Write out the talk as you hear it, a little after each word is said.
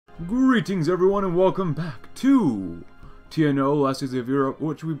Greetings everyone and welcome back to TNO, Last Days of Europe,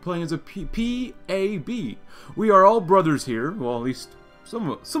 which we play as a PAB. We are all brothers here, well at least some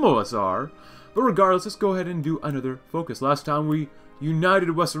of us are, but regardless, let's go ahead and do another focus. Last time we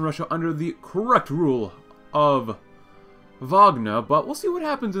united Western Russia under the correct rule of Wagner, but we'll see what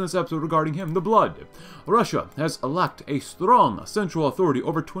happens in this episode regarding him. The Blood. Russia has lacked a strong central authority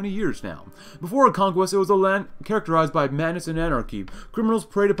over 20 years now. Before our conquest, it was a land characterized by madness and anarchy. Criminals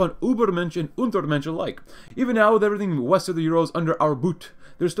preyed upon Übermensch and Untermensch alike. Even now, with everything west of the Urals under our boot,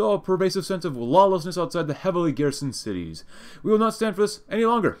 there's still a pervasive sense of lawlessness outside the heavily garrisoned cities. We will not stand for this any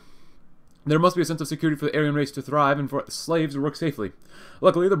longer. There must be a sense of security for the Aryan race to thrive and for slaves to work safely.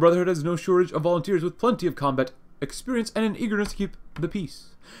 Luckily, the Brotherhood has no shortage of volunteers with plenty of combat experience and an eagerness to keep the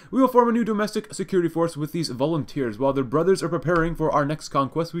peace. We will form a new domestic security force with these volunteers. While their brothers are preparing for our next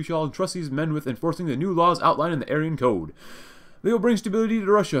conquest, we shall entrust these men with enforcing the new laws outlined in the Aryan Code. They will bring stability to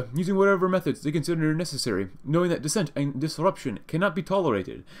Russia, using whatever methods they consider necessary, knowing that dissent and disruption cannot be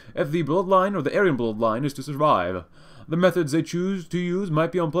tolerated if the bloodline or the Aryan bloodline is to survive. The methods they choose to use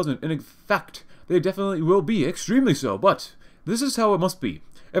might be unpleasant, and in fact, they definitely will be extremely so, but this is how it must be.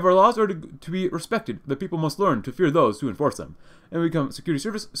 If our laws are to be respected, the people must learn to fear those who enforce them. And we become security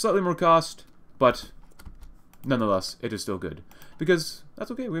service, slightly more cost, but nonetheless, it is still good. Because that's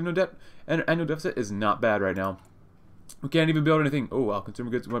okay, we have no debt, and our annual deficit is not bad right now. We can't even build anything. Oh wow, consumer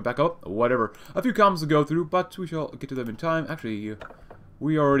goods went back up, whatever. A few comments to go through, but we shall get to them in time. Actually,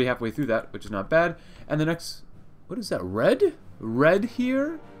 we are already halfway through that, which is not bad. And the next, what is that, red? Red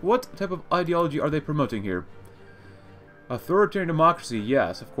here? What type of ideology are they promoting here? Authoritarian democracy,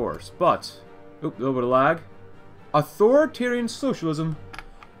 yes, of course, but, oop, a little bit of lag. Authoritarian socialism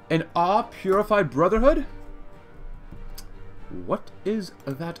and purified brotherhood? What is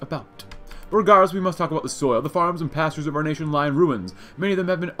that about? Regardless, we must talk about the soil. The farms and pastures of our nation lie in ruins. Many of them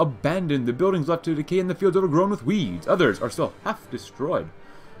have been abandoned, the buildings left to decay, and the fields overgrown with weeds. Others are still half destroyed.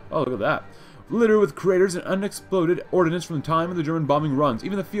 Oh, look at that. Littered with craters and unexploded ordnance from the time of the German bombing runs.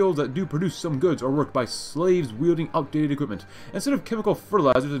 Even the fields that do produce some goods are worked by slaves wielding outdated equipment. Instead of chemical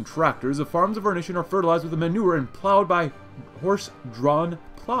fertilizers and tractors, the farms of our nation are fertilized with manure and plowed by horse-drawn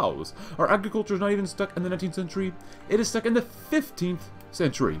plows. Our agriculture is not even stuck in the 19th century. It is stuck in the 15th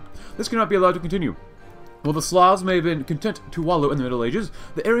century. This cannot be allowed to continue. While the Slavs may have been content to wallow in the Middle Ages,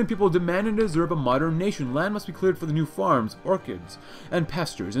 the Aryan people demand and deserve a modern nation. Land must be cleared for the new farms, orchards, and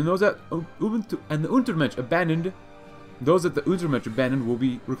pastures, and those that the Untermensch abandoned, will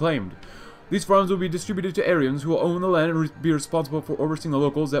be reclaimed. These farms will be distributed to Aryans, who will own the land and be responsible for overseeing the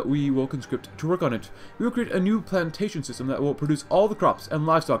locals that we will conscript to work on it. We will create a new plantation system that will produce all the crops and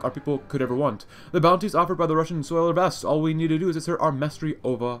livestock our people could ever want. The bounties offered by the Russian soil are vast. All we need to do is assert our mastery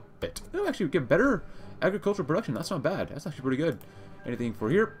over it. It'll actually get better agricultural production. That's not bad. That's actually pretty good. Anything for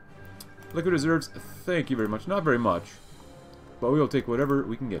here? Liquid reserves. Thank you very much. Not very much, but we will take whatever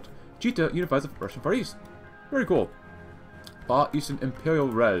we can get. Cheetah unifies the Russian Far East. Very cool. Far Eastern Imperial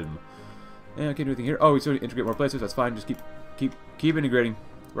Realm. And I can't do anything here. Oh, we still need to integrate more places. That's fine. Just keep integrating.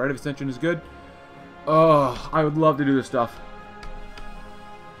 Right of extension is good. Oh, I would love to do this stuff,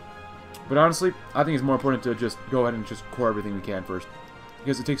 but honestly, I think it's more important to just go ahead and just core everything we can first,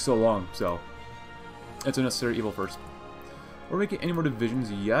 because it takes so long. So it's a necessary evil first. We're making any more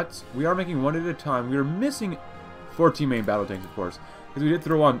divisions yet. We are making one at a time. We are missing 14 main battle tanks, of course, because we did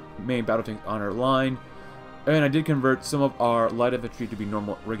throw on main battle tanks on our line. And I did convert some of our light infantry to be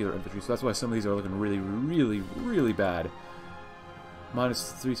normal, regular infantry, so that's why some of these are looking really, really, really bad.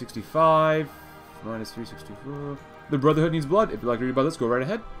 Minus 365, minus 364. The Brotherhood needs blood. If you'd like to read about this, go right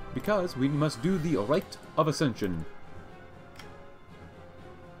ahead, because we must do the rite of ascension.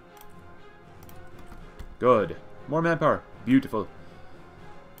 Good. More manpower. Beautiful.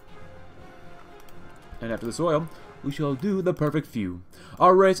 And after the soil, we shall do the perfect few.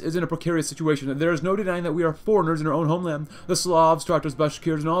 Our race is in a precarious situation. There is no denying that we are foreigners in our own homeland. The Slavs, Tartars,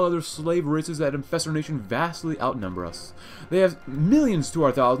 Bashkirs, and all other slave races that infest our nation vastly outnumber us. They have millions to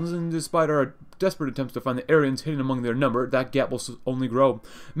our thousands, and despite our desperate attempts to find the Aryans hidden among their number, that gap will only grow.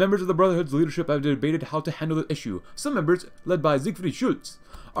 Members of the Brotherhood's leadership have debated how to handle the issue. Some members, led by Siegfried Schultz,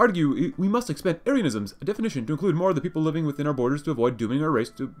 argue we must expand Aryanism's definition to include more of the people living within our borders to avoid dooming our race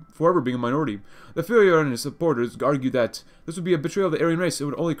to forever being a minority. The Führer and his supporters argue that this would be a betrayal of the Aryan race. It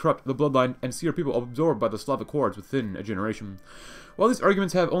would only corrupt the bloodline and see our people absorbed by the Slavic hordes within a generation. While these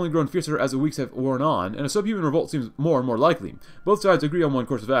arguments have only grown fiercer as the weeks have worn on, and a subhuman revolt seems more and more likely, both sides agree on one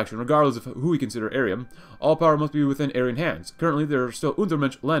course of action, regardless of who we consider Aryan. All power must be within Aryan hands. Currently, there are still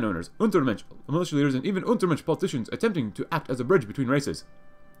Untermensch landowners, Untermensch militia leaders, and even Untermensch politicians attempting to act as a bridge between races.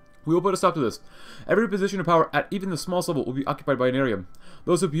 We will put a stop to this. Every position of power at even the smallest level will be occupied by an Aryan.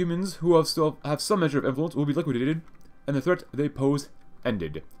 Those of humans who still have some measure of influence will be liquidated, and the threat they pose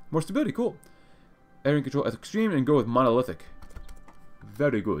ended. More stability, cool. Aryan control at extreme and go with monolithic.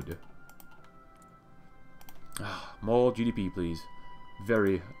 Very good. More GDP, please.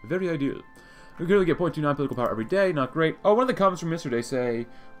 Very, very ideal. We currently get 0.29 political power every day. Not great. Oh, one of the comments from yesterday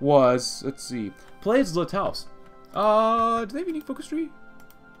was, let's see, play as lit house. Do they have any focus tree?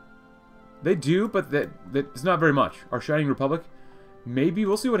 They do, but it's not very much. Our Shining Republic, maybe.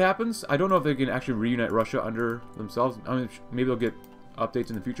 We'll see what happens. I don't know if they can actually reunite Russia under themselves. I mean, maybe they'll get updates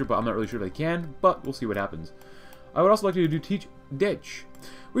in the future, but I'm not really sure if they can. But we'll see what happens. I would also like to teach Dutch.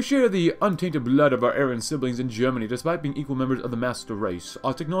 We share the untainted blood of our Aryan siblings in Germany, despite being equal members of the master race.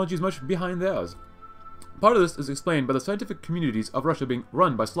 Our technology is much behind theirs. Part of this is explained by the scientific communities of Russia being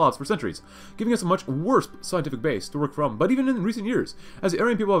run by Slavs for centuries, giving us a much worse scientific base to work from. But even in recent years, as the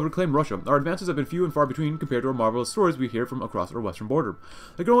Aryan people have reclaimed Russia, our advances have been few and far between compared to our marvelous stories we hear from across our western border.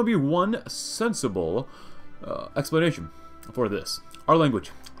 There can only be one sensible explanation for this. Our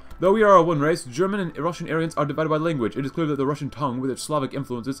language. Though we are a one race, German and Russian Aryans are divided by language. It is clear that the Russian tongue, with its Slavic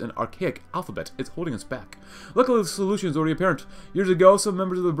influences and archaic alphabet, is holding us back. Luckily, the solution is already apparent. Years ago, some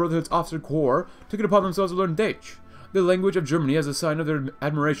members of the Brotherhood's officer corps took it upon themselves to learn Dutch, the language of Germany, as a sign of their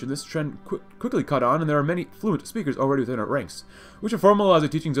admiration. This trend quickly caught on, and there are many fluent speakers already within our ranks. We should formalize the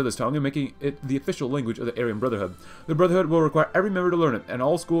teachings of this tongue and making it the official language of the Aryan Brotherhood. The Brotherhood will require every member to learn it, and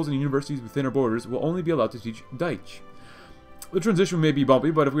all schools and universities within our borders will only be allowed to teach Dutch. The transition may be bumpy,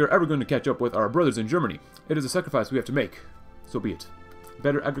 but if we are ever going to catch up with our brothers in Germany, it is a sacrifice we have to make. So be it.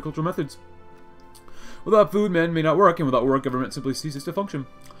 Better agricultural methods. Without food, men may not work, and without work, government simply ceases to function.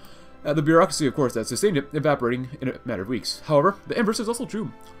 The bureaucracy, of course, that sustained it, evaporating in a matter of weeks. However, the inverse is also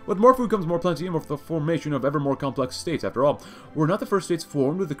true. With more food comes more plenty, and with the formation of ever more complex states. After all, were not the first states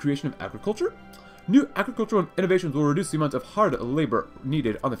formed with the creation of agriculture? New agricultural innovations will reduce the amount of hard labor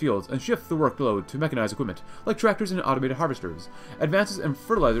needed on the fields and shift the workload to mechanized equipment, like tractors and automated harvesters. Advances in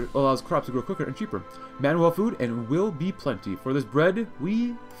fertilizer allows crops to grow quicker and cheaper. Man will have food and will be plenty. For this bread,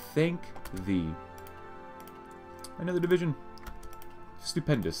 we thank thee. Another division.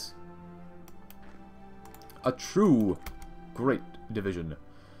 Stupendous. A true great division.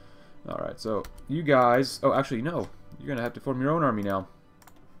 Alright, so you guys... Oh, actually, no. You're going to have to form your own army now.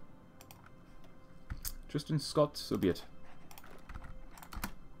 Tristan Scott, so be it.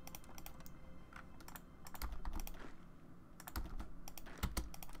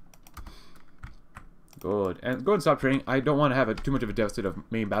 Good. And go and stop training. I don't want to have too much of a deficit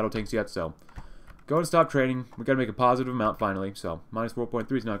of main battle tanks yet, so... Go and stop training. We got to make a positive amount finally, so... Minus 4.3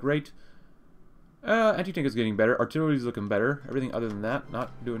 is not great. Anti-tank is getting better. Artillery is looking better. Everything other than that,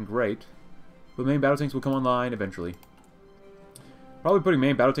 not doing great. But main battle tanks will come online eventually. Probably putting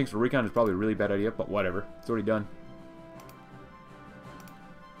main battle tanks for recon is probably a really bad idea, but whatever. It's already done.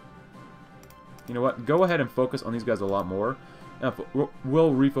 You know what? Go ahead and focus on these guys a lot more. And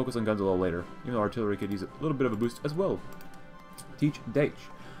we'll refocus on guns a little later, even though artillery could use a little bit of a boost as well. Teach Dutch.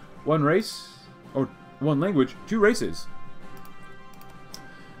 One race, or one language, two races.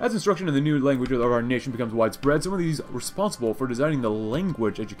 As instruction in the new language of our nation becomes widespread, some of these responsible for designing the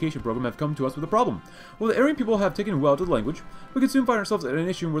language education program have come to us with a problem. While the Aryan people have taken well to the language, we could soon find ourselves at an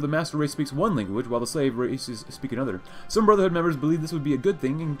issue where the master race speaks one language while the slave races speak another. Some Brotherhood members believe this would be a good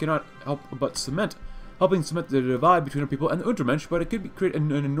thing and cannot help but helping cement the divide between our people and the Untermensch, but it could create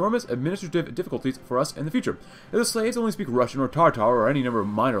an enormous administrative difficulties for us in the future. If the slaves only speak Russian or Tartar or any number of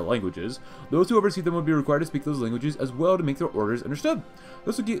minor languages, those who oversee them would be required to speak those languages as well to make their orders understood.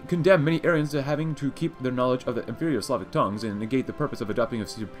 This would condemn many Aryans to having to keep their knowledge of the inferior Slavic tongues and negate the purpose of adopting a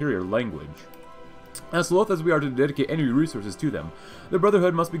superior language. As loath as we are to dedicate any resources to them, the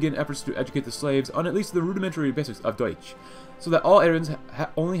Brotherhood must begin efforts to educate the slaves on at least the rudimentary basics of Deutsch, so that all Aryans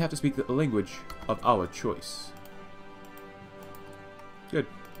only have to speak the language of our choice. Good.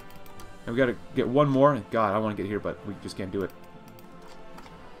 And we gotta get one more. God, I want to get here, but we just can't do it.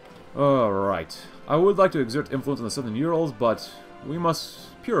 Alright. I would like to exert influence on the Southern Urals, but we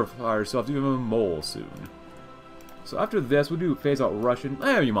must purify ourselves even more soon. So after this, we'll do phase out Russian.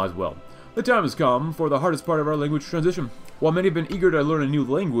 You might as well. The time has come for the hardest part of our language transition. While many have been eager to learn a new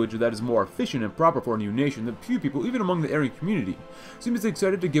language that is more efficient and proper for a new nation, the few people, even among the Aryan community, seem as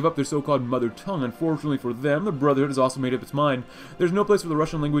excited to give up their so-called mother tongue. Unfortunately for them, the Brotherhood has also made up its mind. There's no place for the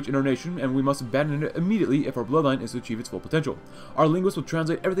Russian language in our nation, and we must abandon it immediately if our bloodline is to achieve its full potential. Our linguists will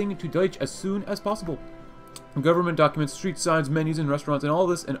translate everything to Deutsch as soon as possible. Government documents, street signs, menus, and restaurants, and all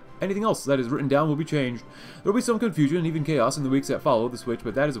this and anything else that is written down will be changed. There will be some confusion and even chaos in the weeks that follow the switch,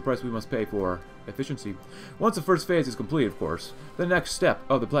 but that is the price we must pay for efficiency. Once the first phase is complete, of course, the next step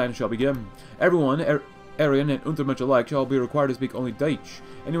of the plan shall begin. Everyone, Aryan and Untermensch alike, shall be required to speak only Deutsch.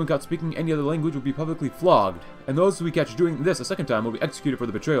 Anyone caught speaking any other language will be publicly flogged, and those we catch doing this a second time will be executed for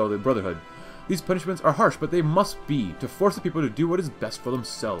the betrayal of the Brotherhood. These punishments are harsh, but they must be to force the people to do what is best for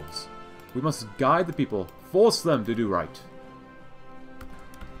themselves. We must guide the people, force them to do right.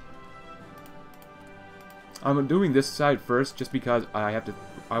 I'm doing this side first just because I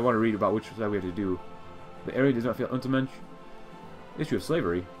want to read about which side we have to do. The area does not feel Untermensch. Issue of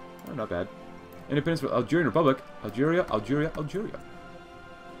slavery. Oh, not bad. Independence for Algerian Republic. Algeria, Algeria, Algeria.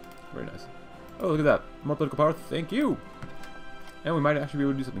 Very nice. Oh, look at that. More political power. Thank you. And we might actually be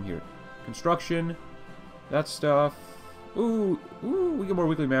able to do something here. Construction. That stuff. Ooh, we get more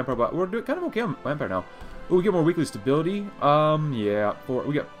weekly manpower, but we're doing kind of okay on manpower now. Ooh, we get more weekly stability. Yeah,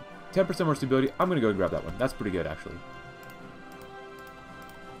 we get 10% more stability. I'm gonna go and grab that one. That's pretty good, actually.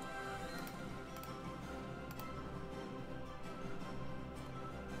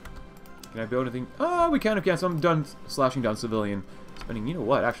 Can I build anything? Oh, we can if we can. So I'm done slashing down civilian spending. You know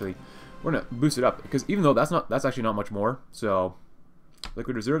what? Actually, we're gonna boost it up because even though that's actually not much more. So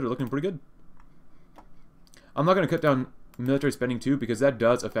liquid reserves are looking pretty good. I'm not gonna cut down military spending too because that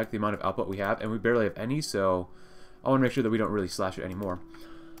does affect the amount of output we have, and we barely have any. So I want to make sure that we don't really slash it anymore.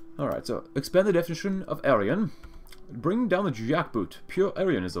 All right. So expand the definition of Aryan. Bring down the jackboot. Pure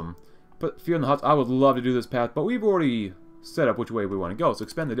Aryanism. Put fear in the hearts. I would love to do this path, but we've already set up which way we want to go. So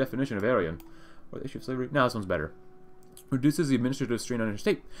expand the definition of Aryan. Or the issue of slavery. Now this one's better. Reduces the administrative strain on our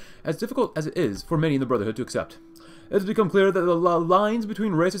state, as difficult as it is for many in the Brotherhood to accept. It has become clear that the lines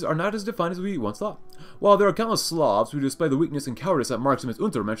between races are not as defined as we once thought. While there are countless Slavs who display the weakness and cowardice that marks them as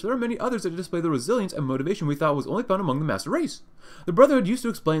Untermensch, there are many others that display the resilience and motivation we thought was only found among the master race. The Brotherhood used to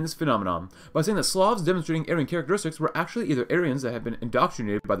explain this phenomenon by saying that Slavs demonstrating Aryan characteristics were actually either Aryans that had been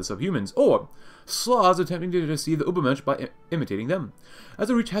indoctrinated by the subhumans, or Slavs attempting to deceive the Übermensch by imitating them. As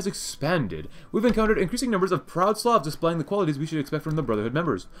the reach has expanded, we've encountered increasing numbers of proud Slavs displaying the qualities we should expect from the Brotherhood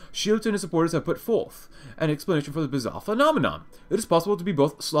members. Shields and his supporters have put forth an explanation for the bizarre phenomenon. It is possible to be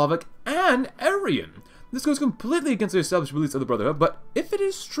both Slavic and Aryan. This goes completely against the established beliefs of the Brotherhood, but if it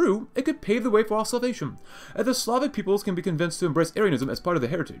is true, it could pave the way for our salvation. If the Slavic peoples can be convinced to embrace Aryanism as part of their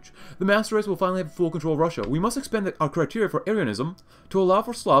heritage, the master race will finally have full control of Russia. We must expand our criteria for Aryanism to allow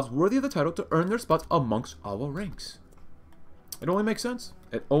for Slavs worthy of the title to earn their spots amongst our ranks. It only makes sense.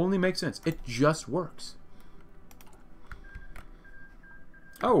 It only makes sense. It just works.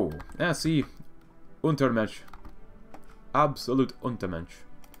 Oh, yeah, see. Untermensch. Absolute Untermensch.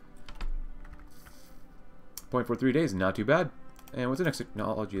 Point for 3 days, not too bad. And what's the next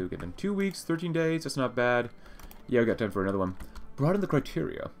technology we get in? 2 weeks, 13 days, that's not bad. Yeah, we got time for another one. Broaden the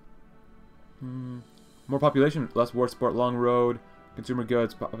criteria. More population, less war support, long road, consumer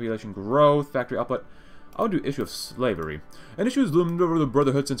goods, population growth, factory output. I would do issue of slavery. An issue has loomed over the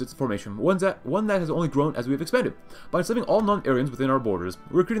Brotherhood since its formation, one that has only grown as we have expanded. By enslaving all non-Aryans within our borders,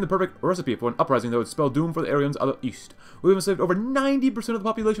 we're creating the perfect recipe for an uprising that would spell doom for the Aryans of the East. We've enslaved over 90% of the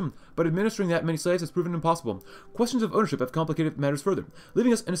population, but administering that many slaves has proven impossible. Questions of ownership have complicated matters further,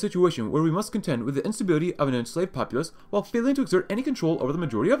 leaving us in a situation where we must contend with the instability of an enslaved populace while failing to exert any control over the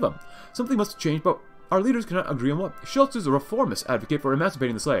majority of them. Something must change, but our leaders cannot agree on what. Schultz is a reformist advocate for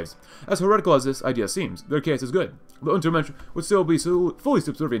emancipating the slaves. As heretical as this idea seems, their case is good. The Untermensch would still be fully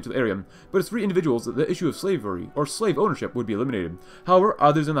subservient to the Aryan, but as free individuals, the issue of slavery or slave ownership would be eliminated. However,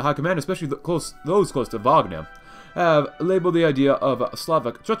 others in the high command, especially those close to Wagner, have labeled the idea of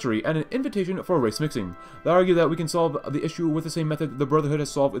Slavic treachery and an invitation for race mixing. They argue that we can solve the issue with the same method the Brotherhood has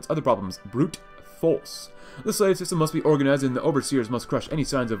solved its other problems: brute force. The slave system must be organized and the overseers must crush any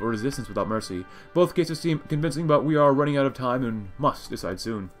signs of resistance without mercy. Both cases seem convincing, but we are running out of time and must decide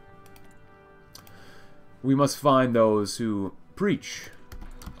soon. We must find those who preach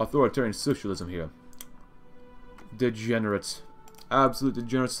authoritarian socialism here. Degenerates. Absolute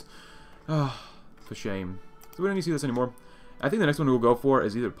degenerates. Ah, it's a shame. So we don't need to see this anymore. I think the next one we'll go for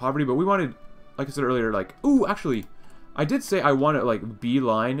is either poverty, but we wanted, like I said earlier, like, ooh, actually, I did say I wanted, like,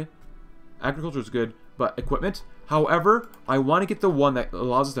 B-line. Agriculture is good, but equipment. However, I want to get the one that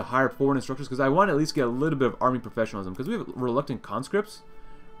allows us to hire foreign instructors, because I want to at least get a little bit of army professionalism, because we have reluctant conscripts.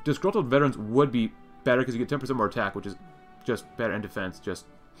 Disgruntled veterans would be better, because you get 10% more attack, which is just better, and defense, just...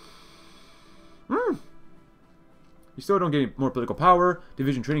 You still don't get any more political power.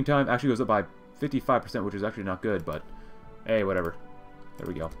 Division training time actually goes up by 55%, which is actually not good, but hey, whatever. There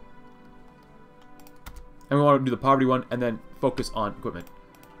we go. And we want to do the poverty one, and then focus on equipment.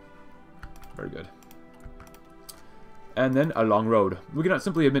 Very good. and then a long road. We cannot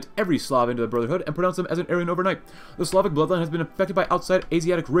simply admit every Slav into the Brotherhood and pronounce them as an Aryan overnight. The Slavic bloodline has been affected by outside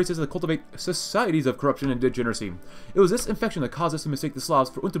Asiatic races that cultivate societies of corruption and degeneracy. It was this infection that caused us to mistake the Slavs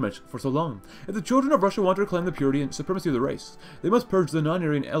for Untermensch for so long. If the children of Russia want to reclaim the purity and supremacy of the race, they must purge the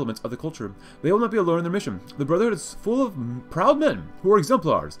non-Aryan elements of the culture. They will not be alone in their mission. The Brotherhood is full of proud men who are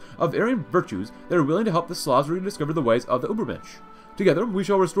exemplars of Aryan virtues that are willing to help the Slavs rediscover the ways of the Übermensch. Together, we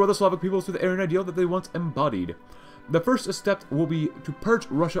shall restore the Slavic peoples to the Aryan ideal that they once embodied. The first step will be to purge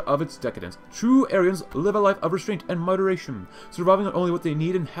Russia of its decadence. True Aryans live a life of restraint and moderation, surviving on only what they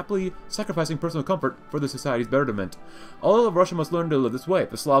need and happily sacrificing personal comfort for the society's betterment. All of Russia must learn to live this way.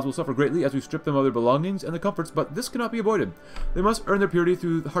 The Slavs will suffer greatly as we strip them of their belongings and the comforts, but this cannot be avoided. They must earn their purity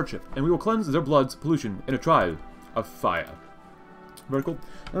through hardship, and we will cleanse their blood's pollution in a trial of fire. Very cool.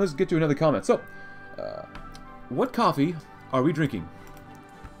 Now let's get to another comment. So, what coffee are we drinking?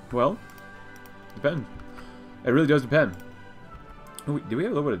 Well, depends. It really does depend. Oh, do we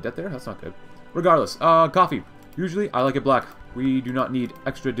have a little bit of debt there? That's not good. Regardless, coffee. Usually, I like it black. We do not need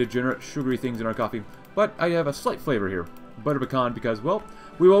extra degenerate, sugary things in our coffee. But I have a slight flavor here. Butter pecan because, well,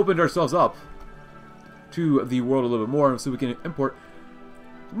 we've opened ourselves up to the world a little bit more so we can import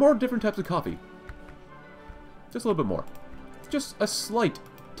more different types of coffee. Just a little bit more. Just a slight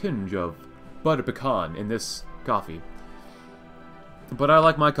tinge of butter pecan in this coffee. But I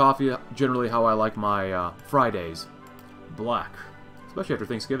like my coffee generally how I like my Fridays. Black. Especially after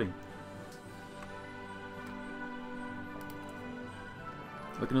Thanksgiving.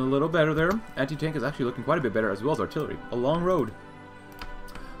 Looking a little better there. Anti-tank is actually looking quite a bit better, as well as artillery. A long road.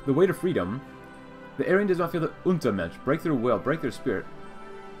 The way to freedom. The Aryan does not feel the Untermensch. Break their will, break their spirit.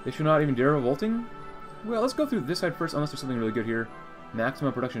 They should not even dare revolting? Well, let's go through this side first, unless there's something really good here.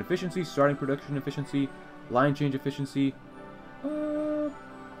 Maximum production efficiency, starting production efficiency, line change efficiency.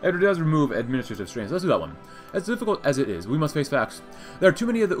 It does remove administrative strains. Let's do that one. As difficult as it is, we must face facts. There are too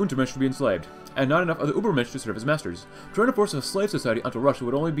many of the Untermensch to be enslaved, and not enough of the Übermensch to serve as masters. Trying to force a slave society onto Russia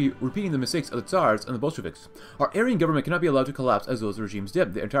would only be repeating the mistakes of the Tsars and the Bolsheviks. Our Aryan government cannot be allowed to collapse as those regimes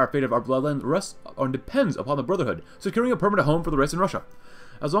did. The entire fate of our bloodline rests or depends upon the Brotherhood, securing a permanent home for the race in Russia.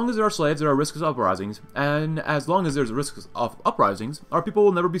 As long as there are slaves, there are risks of uprisings, and as long as there's risks of uprisings, our people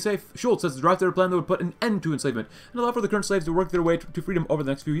will never be safe. Schultz has derived their plan that would put an end to enslavement and allow for the current slaves to work their way to freedom over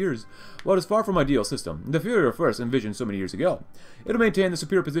the next few years. While it is far from ideal system, the Führer first envisioned so many years ago, it will maintain the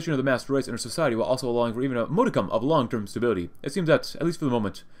superior position of the master race in our society while also allowing for even a modicum of long-term stability. It seems that, at least for the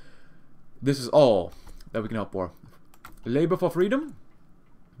moment, this is all that we can hope for. Labor for freedom?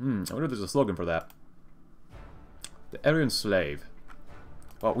 I wonder if there's a slogan for that. The Aryan slave.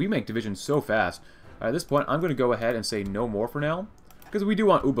 Well, we make divisions so fast. At this point, I'm going to go ahead and say no more for now. Because we do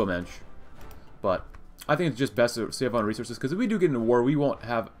want Übermensch. But I think it's just best to save on resources. Because if we do get into war, we won't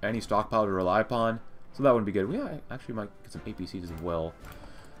have any stockpile to rely upon. So that wouldn't be good. We actually might get some APCs as well.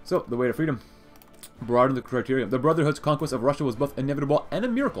 So, the way to freedom. Broaden the criteria. The Brotherhood's conquest of Russia was both inevitable and a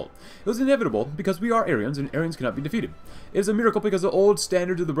miracle. It was inevitable because we are Aryans, and Aryans cannot be defeated. It is a miracle because the old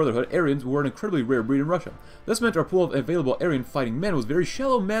standards of the Brotherhood, Aryans were an incredibly rare breed in Russia. This meant our pool of available Aryan fighting men was very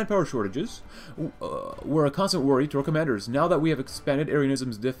shallow. Manpower shortages were a constant worry to our commanders. Now that we have expanded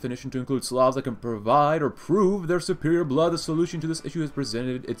Aryanism's definition to include Slavs that can provide or prove their superior blood, the solution to this issue has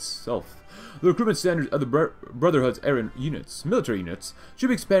presented itself. The recruitment standards of the Brotherhood's Aryan units, military units, should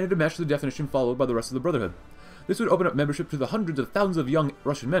be expanded to match the definition followed by the rest of the Brotherhood. This would open up membership to the hundreds of thousands of young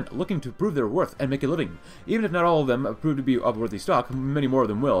Russian men looking to prove their worth and make a living. Even if not all of them prove to be of worthy stock, many more of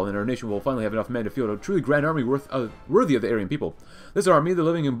them will, and our nation will finally have enough men to field a truly grand army worthy of the Aryan people. This army, the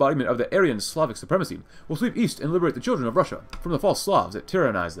living embodiment of the Aryan Slavic supremacy, will sweep east and liberate the children of Russia from the false Slavs that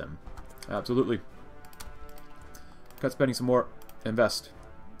tyrannize them. Absolutely. Cut spending some more. Invest.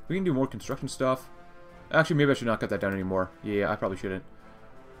 We can do more construction stuff. Actually, maybe I should not cut that down anymore. Yeah, I probably shouldn't.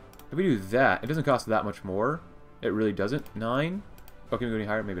 If we do that, it doesn't cost that much more. It really doesn't. 9? Oh, can we go any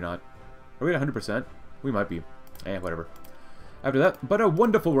higher? Maybe not. Are we at 100%? We might be. Whatever. After that, but a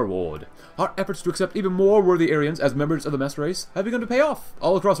wonderful reward. Our efforts to accept even more worthy Aryans as members of the master race have begun to pay off.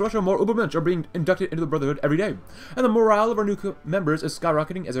 All across Russia, more Übermensch are being inducted into the Brotherhood every day. And the morale of our new members is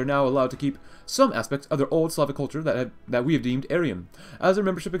skyrocketing as they are now allowed to keep some aspects of their old Slavic culture that we have deemed Aryan. As their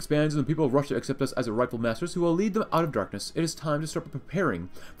membership expands and the people of Russia accept us as rightful masters who will lead them out of darkness, it is time to start preparing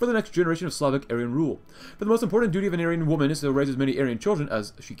for the next generation of Slavic Aryan rule. For the most important duty of an Aryan woman is to raise as many Aryan children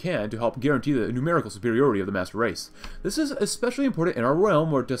as she can to help guarantee the numerical superiority of the master race. This is especially especially important in our realm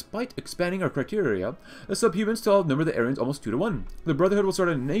where, despite expanding our criteria, the subhumans still outnumber the Aryans almost 2 to 1. The Brotherhood will start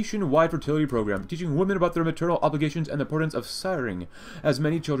a nationwide fertility program, teaching women about their maternal obligations and the importance of siring as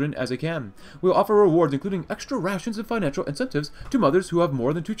many children as they can. We will offer rewards including extra rations and financial incentives to mothers who have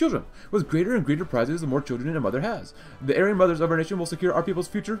more than 2 children, with greater and greater prizes the more children a mother has. The Aryan mothers of our nation will secure our people's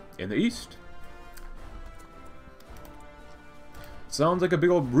future in the East. Sounds like a big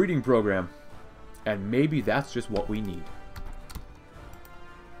old breeding program. And maybe that's just what we need.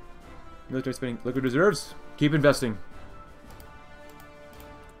 Military spending liquid reserves. Keep investing.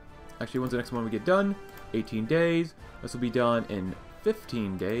 Actually, when's the next one we get done? 18 days. This will be done in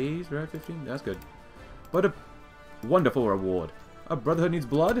 15 days, right? 15? That's good. What a wonderful reward. Our Brotherhood needs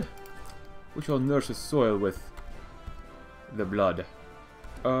blood. We shall nourish the soil with the blood.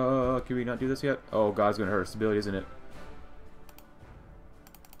 Can we not do this yet? Oh god, it's gonna hurt our stability, isn't it?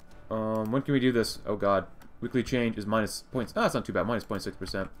 When can we do this? Oh god. Weekly change is minus points. Ah, it's not too bad. Minus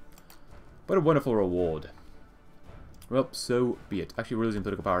 0.6%. What a wonderful reward. Well, so be it. Actually, we're losing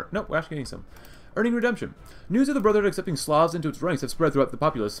political power. No, we're actually getting some. Earning redemption. News of the Brotherhood accepting Slavs into its ranks have spread throughout the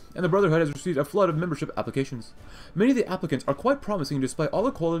populace, and the Brotherhood has received a flood of membership applications. Many of the applicants are quite promising and display all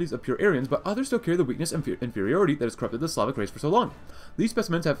the qualities of pure Aryans, but others still carry the weakness and inferiority that has corrupted the Slavic race for so long. These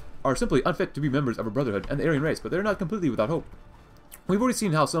specimens are simply unfit to be members of a Brotherhood and the Aryan race, but they are not completely without hope. We've already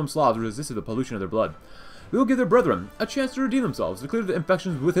seen how some Slavs resisted the pollution of their blood. We will give their brethren a chance to redeem themselves, to clear the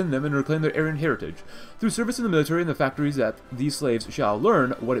infections within them, and reclaim their Aryan heritage. Through service in the military and the factories that these slaves shall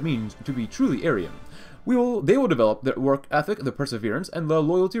learn what it means to be truly Aryan. They will develop the work ethic, the perseverance, and the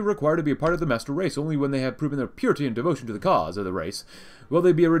loyalty required to be a part of the master race only when they have proven their purity and devotion to the cause of the race. Will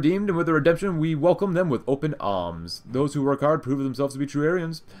they be redeemed, and with their redemption we welcome them with open arms. Those who work hard prove themselves to be true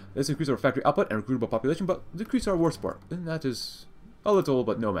Aryans. This increases our factory output and recruitable population, but decrease our war support. And that is a little,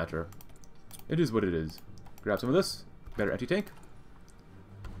 but no matter. It is what it is. Grab some of this. Better anti-tank.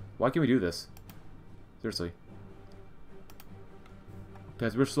 Why can't we do this? Seriously.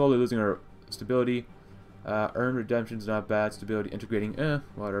 Because we're slowly losing our stability. Earn redemption's not bad. Stability integrating,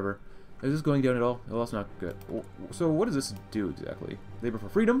 whatever. Is this going down at all? Well, that's not good. So what does this do exactly? Labor for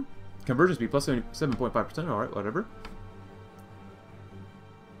freedom. Conversion speed plus 7.5%. Alright, whatever.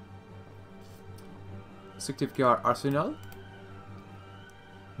 Certificat Arsenal.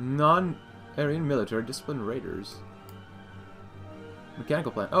 Non-Aryan military discipline raiders.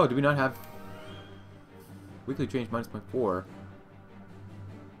 Mechanical plant. Oh, do we not have weekly change minus 0.4?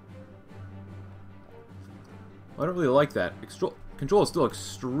 I don't really like that. Control is still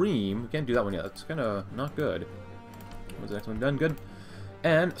extreme. We can't do that one yet. That's kind of not good. Was the next one done? Good.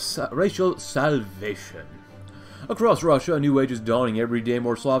 And racial salvation. Across Russia, a new age is dawning. Every day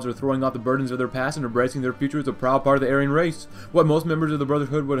more Slavs are throwing off the burdens of their past and embracing their future as a proud part of the Aryan race. What most members of the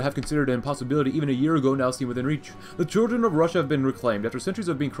Brotherhood would have considered an impossibility even a year ago now seem within reach. The children of Russia have been reclaimed. After centuries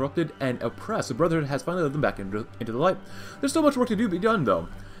of being corrupted and oppressed, the Brotherhood has finally led them back into the light. There's still much work to be done, though.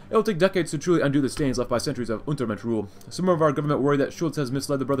 It will take decades to truly undo the stains left by centuries of Untermensch rule. Some of our government worry that Schultz has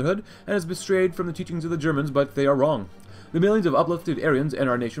misled the Brotherhood and has betrayed from the teachings of the Germans, but they are wrong. The millions of uplifted Aryans in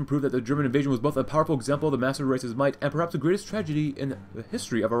our nation prove that the German invasion was both a powerful example of the master race's might and perhaps the greatest tragedy in the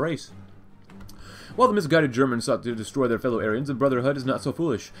history of our race. While the misguided Germans sought to destroy their fellow Aryans, the Brotherhood is not so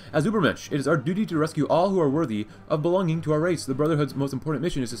foolish. As Übermensch, it is our duty to rescue all who are worthy of belonging to our race. The Brotherhood's most important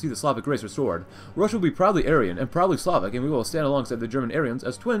mission is to see the Slavic race restored. Russia will be proudly Aryan and proudly Slavic, and we will stand alongside the German Aryans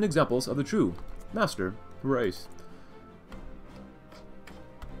as twin examples of the true master race.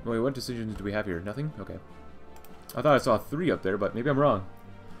 Wait, what decisions do we have here? Nothing? Okay. I thought I saw 3 up there, but maybe I'm wrong.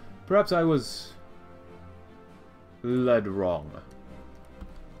 Perhaps I was led wrong.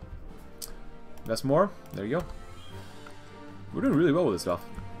 That's more. There you go. We're doing really well with this stuff.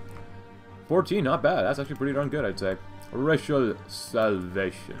 14, not bad. That's actually pretty darn good, I'd say. Racial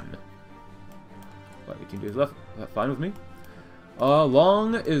salvation. What, 18 days left? Fine with me.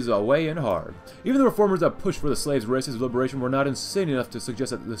 Long is a way and hard. Even the reformers that pushed for the slaves' race's liberation were not insane enough to suggest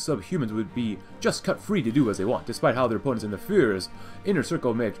that the subhumans would be just cut free to do as they want, despite how their opponents in the Führer's inner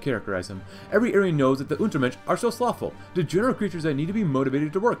circle may have characterized them. Every Aryan knows that the Untermensch are still slothful, degenerate creatures that need to be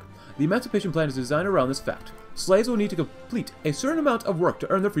motivated to work. The emancipation plan is designed around this fact. Slaves will need to complete a certain amount of work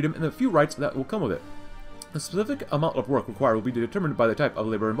to earn their freedom and the few rights that will come with it. The specific amount of work required will be determined by the type of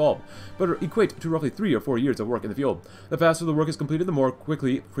labor involved, but equate to roughly 3 or 4 years of work in the field. The faster the work is completed, the more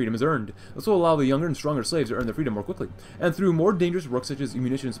quickly freedom is earned. This will allow the younger and stronger slaves to earn their freedom more quickly, and through more dangerous work such as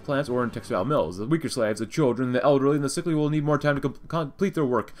munitions plants or in textile mills. The weaker slaves, the children, the elderly, and the sickly will need more time to complete their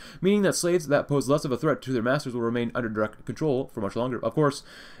work, meaning that slaves that pose less of a threat to their masters will remain under direct control for much longer. Of course,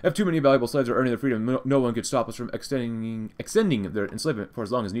 if too many valuable slaves are earning their freedom, no one could stop us from extending their enslavement for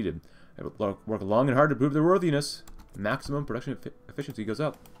as long as needed. They will work long and hard to prove their worthiness. Maximum production efficiency goes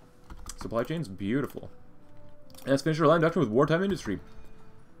up. Supply chains, beautiful. And let's finish our line production with wartime industry.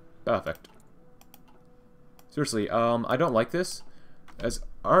 Perfect. Seriously, I don't like this.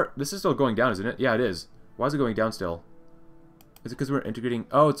 This is still going down, isn't it? Yeah, it is. Why is it going down still? Is it because we're integrating...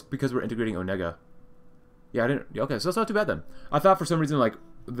 Oh, it's because we're integrating Onega. Yeah, I didn't... Okay, so that's not too bad then. I thought for some reason, like,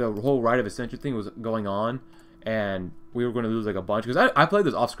 the whole Rite of Ascension thing was going on, and we were going to lose, like, a bunch. Because I played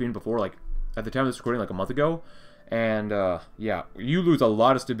this off-screen before, like, at the time of this recording, like, a month ago. And, yeah, you lose a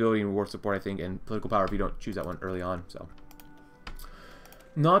lot of stability and war support, I think, and political power if you don't choose that one early on, so...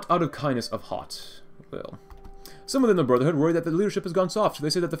 Not out of kindness of heart. Well... Some within the Brotherhood worry that the leadership has gone soft. They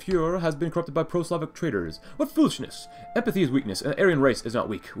say that the Führer has been corrupted by pro-Slavic traitors. What foolishness! Empathy is weakness, and the Aryan race is not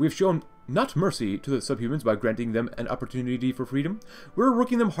weak. We have shown not mercy to the subhumans by granting them an opportunity for freedom. We're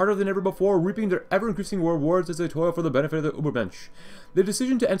working them harder than ever before, reaping their ever-increasing rewards as they toil for the benefit of the Übermensch. The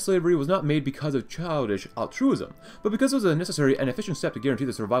decision to end slavery was not made because of childish altruism, but because it was a necessary and efficient step to guarantee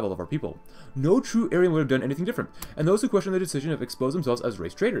the survival of our people. No true Aryan would have done anything different, and those who question the decision have exposed themselves as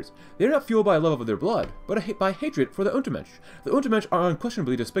race traitors. They are not fueled by a love of their blood, but by hatred for the Untermensch. The Untermensch are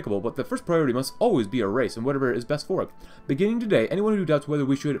unquestionably despicable, but the first priority must always be our race and whatever is best for it. Beginning today, anyone who doubts whether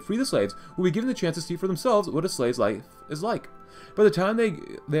we should free the slaves will be given the chance to see for themselves what a slave's life is like. By the time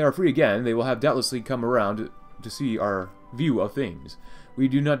they are free again, they will have doubtlessly come around to see our view of things. We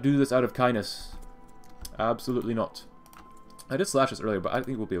do not do this out of kindness. Absolutely not. I did slash this earlier, but I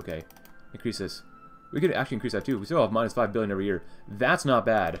think we'll be okay. Increase this. We could actually increase that too. We still have minus 5 billion every year. That's not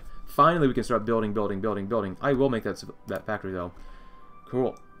bad. Finally, we can start building. I will make that factory though.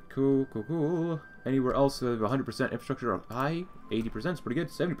 Cool. Cool. Anywhere else of 100% infrastructure high? 80% is pretty good.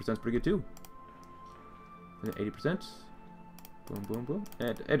 70% is pretty good too. And 80%. Boom.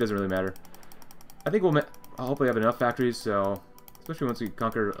 It doesn't really matter. I think we'll hopefully have enough factories, so especially once we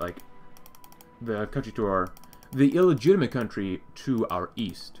conquer like the country to the illegitimate country to our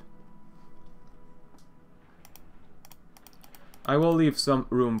east. I will leave some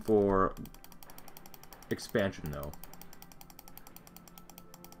room for expansion though.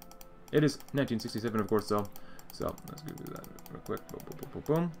 It is 1967, of course, though. So let's do that real quick.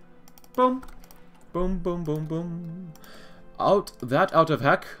 Boom. Out of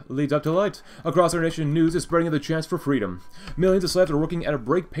heck leads up to light. Across our nation, news is spreading of the chance for freedom. Millions of slaves are working at a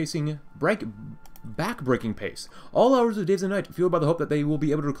back-breaking pace. All hours of days and night, fueled by the hope that they will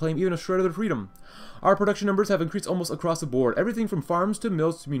be able to reclaim even a shred of their freedom. Our production numbers have increased almost across the board. Everything from farms to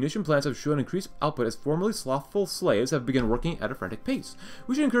mills to munition plants have shown increased output as formerly slothful slaves have begun working at a frantic pace.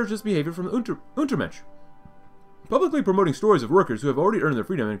 We should encourage this behavior from the Untermensch. Publicly promoting stories of workers who have already earned their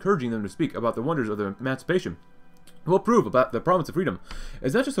freedom and encouraging them to speak about the wonders of their emancipation will prove about the promise of freedom.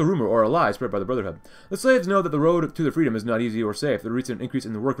 It's not just a rumor or a lie spread by the Brotherhood. The slaves know that the road to their freedom is not easy or safe. The recent increase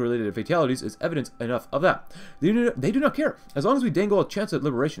in the work-related fatalities is evidence enough of that. They do not care. As long as we dangle a chance at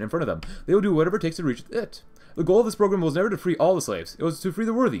liberation in front of them, they will do whatever it takes to reach it. The goal of this program was never to free all the slaves. It was to free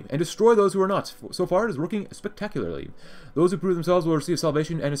the worthy and destroy those who are not. So far, it is working spectacularly. Those who prove themselves will receive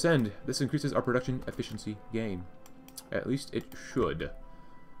salvation and ascend. This increases our production efficiency gain. At least it should.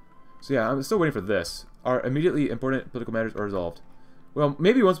 So yeah, I'm still waiting for this. Our immediately important political matters are resolved. Well,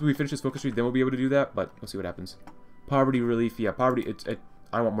 maybe once we finish this focus tree, then we'll be able to do that, but we'll see what happens. Poverty relief, yeah, poverty,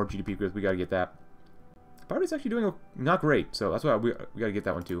 I want more GDP growth, we gotta get that. Poverty's actually doing not great, so that's why we gotta get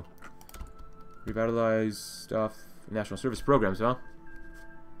that one too. Revitalize stuff, national service programs, huh?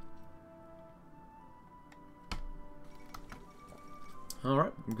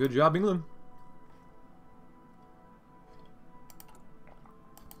 Alright, good job, England.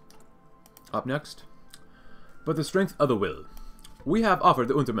 Up next. But the strength of the will. We have offered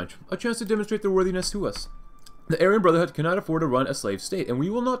the Untermensch a chance to demonstrate their worthiness to us. The Aryan Brotherhood cannot afford to run a slave state, and we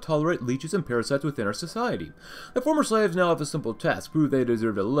will not tolerate leeches and parasites within our society. The former slaves now have a simple task: prove they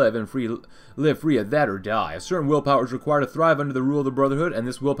deserve to live free of that or die. A certain willpower is required to thrive under the rule of the Brotherhood, and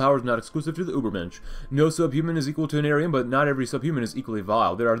this willpower is not exclusive to the Übermensch. No subhuman is equal to an Aryan, but not every subhuman is equally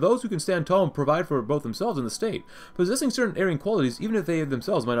vile. There are those who can stand tall and provide for both themselves and the state, possessing certain Aryan qualities, even if they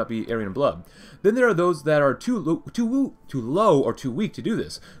themselves might not be Aryan blood. Then there are those that are too low or too weak to do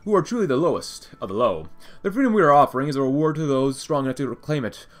this, who are truly the lowest of the low. The freedom we are offering is a reward to those strong enough to claim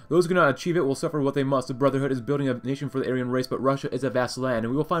it. Those who cannot achieve it will suffer what they must. The Brotherhood is building a nation for the Aryan race, but Russia is a vast land,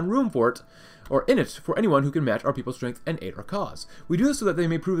 and we will find room for it, or in it, for anyone who can match our people's strength and aid our cause. We do this so that they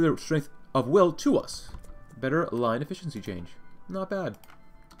may prove their strength of will to us. Better line efficiency change. Not bad.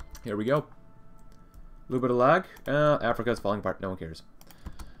 Here we go. A little bit of lag. Africa is falling apart. No one cares.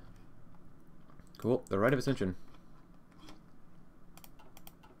 Cool. The Rite of Ascension.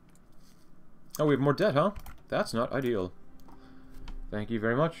 Oh, we have more debt, huh? That's not ideal. Thank you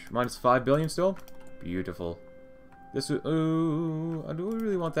very much. Minus 5 billion still? Beautiful. This do we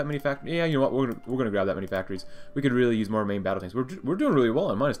really want that many factories? Yeah, you know what? We're gonna grab that many factories. We could really use more main battle tanks. We're doing really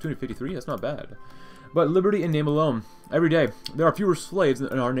well on minus 253. That's not bad. But liberty in name alone. Every day, there are fewer slaves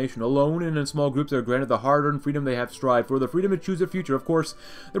in our nation. Alone and in small groups, they are granted the hard-earned freedom they have strived for, the freedom to choose their future. Of course,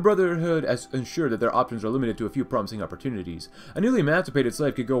 the Brotherhood has ensured that their options are limited to a few promising opportunities. A newly emancipated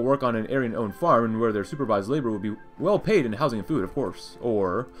slave could go work on an Aryan-owned farm, and where their supervised labor would be well paid in housing and food, of course.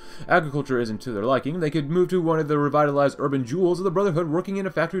 Or, agriculture isn't to their liking, they could move to one of the revitalized urban jewels of the Brotherhood, working in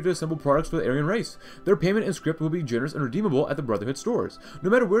a factory to assemble products for the Aryan race. Their payment and script will be generous and redeemable at the Brotherhood stores, no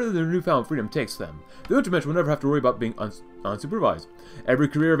matter where their newfound freedom takes them. The Ultramen will never have to worry about being unsupervised. Every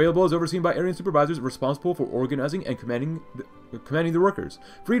career available is overseen by Aryan supervisors responsible for organizing and commanding the workers.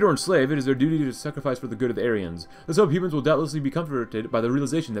 Freed or enslaved, it is their duty to sacrifice for the good of the Aryans. The subhumans will doubtlessly be comforted by the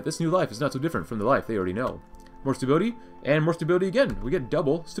realization that this new life is not so different from the life they already know. More stability, and more stability again. We get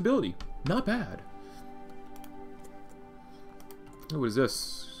double stability. Not bad. Oh, what is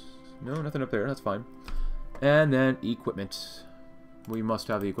this? No, nothing up there. That's fine. And then equipment. We must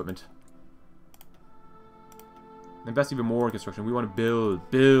have the equipment. Invest even more in construction. We want to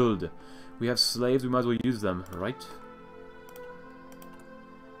build. We have slaves, we might as well use them, right?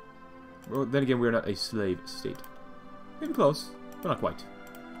 Well, then again, we're not a slave state. Maybe close, but not quite.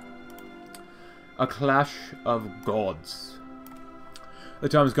 A clash of gods. The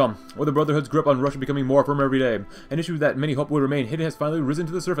time has come, where the Brotherhood's grip on Russia becoming more firm every day. An issue that many hoped would remain hidden has finally risen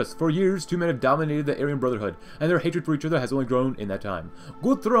to the surface. For years, two men have dominated the Aryan Brotherhood, and their hatred for each other has only grown in that time.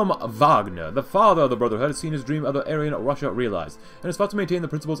 Guthrum Wagner, the father of the Brotherhood, has seen his dream of the Aryan Russia realized, and has fought to maintain the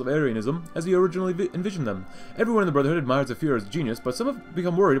principles of Aryanism as he originally envisioned them. Everyone in the Brotherhood admires the Führer's genius, but some have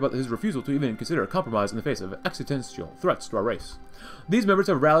become worried about his refusal to even consider a compromise in the face of existential threats to our race. These members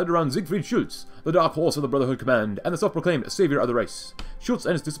have rallied around Siegfried Schultz, the dark horse of the Brotherhood command, and the self-proclaimed savior of the race. Schultz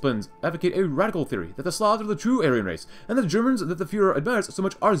and his disciplines advocate a radical theory that the Slavs are the true Aryan race, and the Germans that the Führer admires so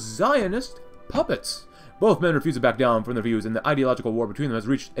much are Zionist puppets. Both men refuse to back down from their views, and the ideological war between them has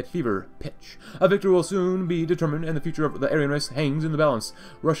reached a fever pitch. A victory will soon be determined, and the future of the Aryan race hangs in the balance.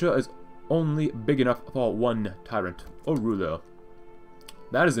 Russia is only big enough for one tyrant, or ruler.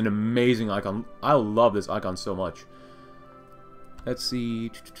 That is an amazing icon. I love this icon so much. Let's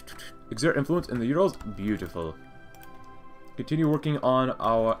see. Exert influence in the Urals. Beautiful. Continue working on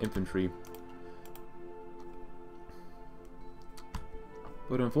our infantry.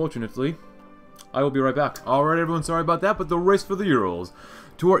 But unfortunately, I will be right back. Alright everyone, sorry about that, but the race for the Urals.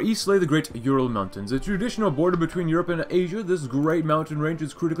 To our east lay the great Ural Mountains, a traditional border between Europe and Asia. This great mountain range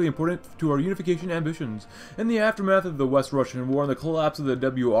is critically important to our unification ambitions. In the aftermath of the West Russian War and the collapse of the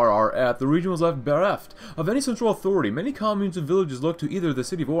WRRF, the region was left bereft of any central authority. Many communes and villages looked to either the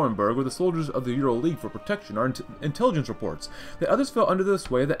city of Orenburg or the soldiers of the Ural League for protection. Our intelligence reports that others fell under the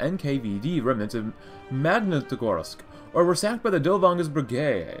sway of the NKVD remnants of Magnitogorsk, or were sacked by the Delvanga's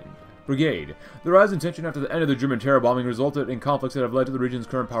brigade. The rise in tension after the end of the German terror bombing resulted in conflicts that have led to the region's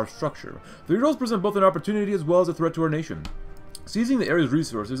current power structure. The Urals present both an opportunity as well as a threat to our nation. Seizing the area's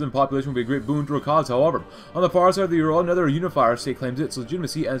resources and population will be a great boon to our cause, however. On the far side of the Ural, another unifier state claims its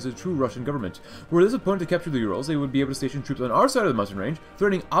legitimacy as a true Russian government. Were this opponent to capture the Urals, they would be able to station troops on our side of the mountain range,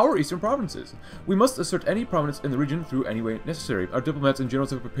 threatening our eastern provinces. We must assert any prominence in the region through any way necessary. Our diplomats and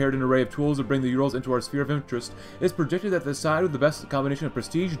generals have prepared an array of tools to bring the Urals into our sphere of interest. It is projected that the side with the best combination of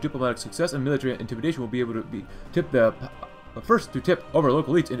prestige, diplomatic success, and military intimidation will be able to first to tip over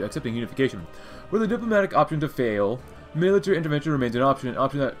local elites into accepting unification. Were the diplomatic option to fail, military intervention remains an option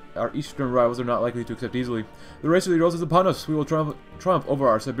that our eastern rivals are not likely to accept easily. The race of the Urals is upon us. We will triumph over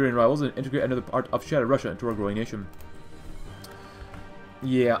our Siberian rivals and integrate another part of shattered Russia into our growing nation.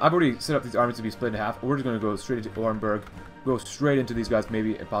 Yeah, I've already set up these armies to be split in half. We're just going to go straight into Orenburg, go straight into these guys,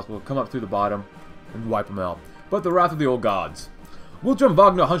 maybe if possible, come up through the bottom, and wipe them out. But the wrath of the old gods. Wilhelm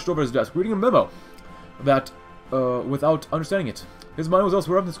Wagner hunched over his desk, reading a memo that, without understanding it. His mind was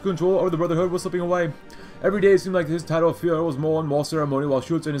elsewhere, his control over the Brotherhood was slipping away. Every day it seemed like his title of Führer was more and more ceremonial while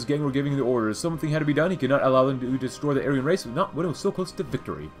Schultz and his gang were giving the orders. Something had to be done. He could not allow them to destroy the Aryan race, not when it was so close to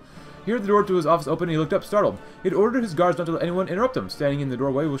victory. He heard the door to his office open and he looked up, startled. He had ordered his guards not to let anyone interrupt him. Standing in the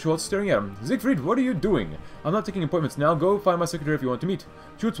doorway was Schultz staring at him. Siegfried, what are you doing? I'm not taking appointments now. Go find my secretary if you want to meet.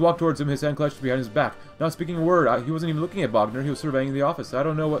 Schultz walked towards him, his hand clenched behind his back. Not speaking a word. He wasn't even looking at Wagner. He was surveying the office. I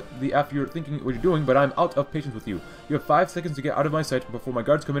don't know what the F you're thinking what you're doing, but I'm out of patience with you. You have 5 seconds to get out of my sight before my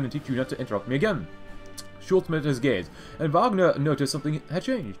guards come in and teach you not to interrupt me again. Schultz met his gaze, and Wagner noticed something had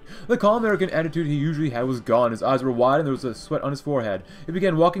changed. The calm American attitude he usually had was gone. His eyes were wide, and there was a sweat on his forehead. He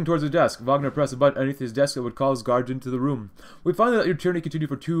began walking towards the desk. Wagner pressed a button underneath his desk that would call his guards into the room. "We finally let your tyranny continue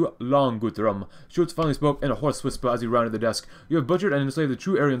for too long, Guthrum." Schultz finally spoke in a hoarse whisper as he rounded the desk. "You have butchered and enslaved the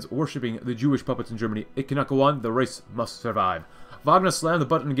true Aryans, worshipping the Jewish puppets in Germany. It cannot go on. The race must survive." Wagner slammed the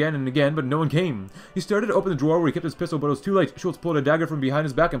button again and again, but no one came. He started to open the drawer where he kept his pistol, but it was too late. Schultz pulled a dagger from behind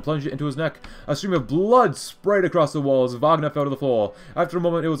his back and plunged it into his neck. A stream of blood sprayed across the walls. Wagner fell to the floor. After a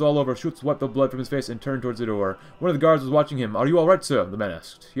moment, it was all over. Schultz wiped the blood from his face and turned towards the door. One of the guards was watching him. "Are you all right, sir?" the man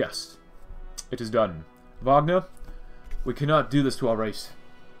asked. "Yes. It is done. Wagner, we cannot do this to our race."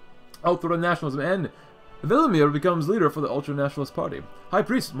 Ultra-nationalism, and Wilhelmir becomes leader for the ultra-nationalist party. High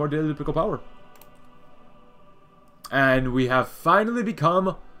priest, more daily political power. And we have finally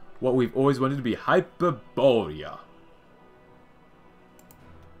become what we've always wanted to be, Hyperborea.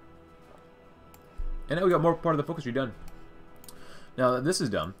 And now we got more part of the focus tree done. Now that this is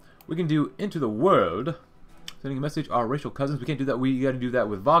done, we can do Into the World. Sending a message, our racial cousins. We can't do that. We got to do that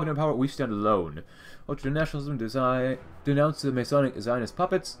with Wagner power. We stand alone. Ultranationalism, denounce the Masonic Zionist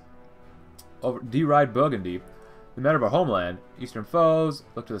puppets. Deride Burgundy. The matter of our homeland. Eastern foes.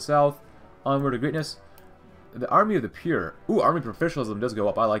 Look to the south. Onward to greatness. The Army of the Pure. Ooh, Army Professionalism does go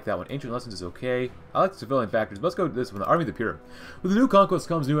up. I like that one. Ancient Lessons is okay. I like the civilian factors. Let's go to this one. The Army of the Pure. With the new conquest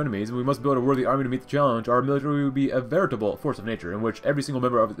comes new enemies, and we must build a worthy army to meet the challenge. Our military will be a veritable force of nature, in which every single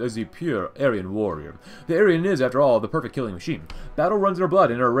member of it is a pure Aryan warrior. The Aryan is, after all, the perfect killing machine. Battle runs in our blood,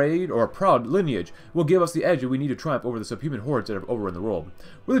 and our raid, or proud lineage, will give us the edge that we need to triumph over the subhuman hordes that have overrun the world.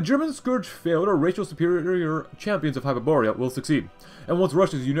 Where the German scourge failed, our racial superior champions of Hyperborea will succeed. And once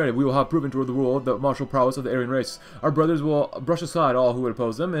Russia is united, we will have proven to the world the martial prowess of the Aryan race. Our brothers will brush aside all who would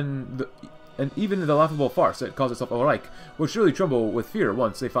oppose them, and even the laughable farce that calls itself a Reich will surely tremble with fear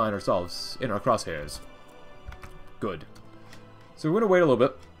once they find ourselves in our crosshairs. Good. So we're going to wait a little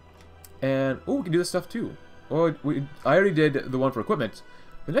bit. And, oh, we can do this stuff too. Well, I already did the one for equipment.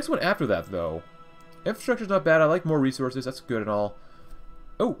 The next one after that, though. Infrastructure's not bad. I like more resources. That's good and all.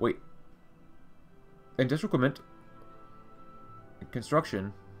 Oh, wait. Industrial equipment.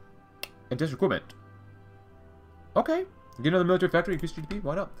 Construction. Industrial equipment. Okay. Get another military factory, increase GDP,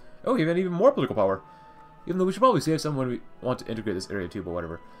 why not? Oh, even more political power. Even though we should probably save some when we want to integrate this area too, but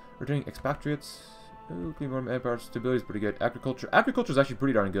whatever. Returning expatriates. Ooh, clean more manpower. Stability is pretty good. Agriculture. Agriculture is actually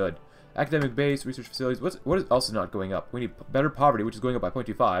pretty darn good. Academic base, research facilities. What else is not going up? We need better poverty, which is going up by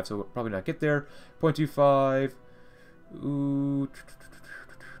 0.25, so we'll probably not get there. 0.25. Ooh.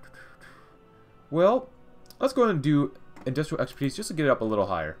 Well, let's go ahead and do industrial expertise just to get it up a little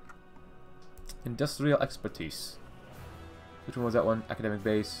higher. Industrial expertise. Which one was that one? Academic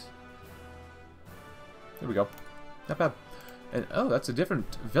base. There we go. Not bad. And, oh, that's a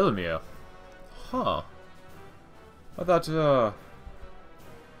different Wilhelmir. Huh. I thought, oh,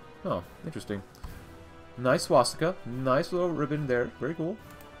 interesting. Nice swastika. Nice little ribbon there. Very cool.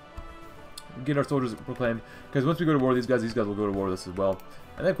 Get our soldiers proclaimed. Because once we go to war with these guys will go to war with us as well.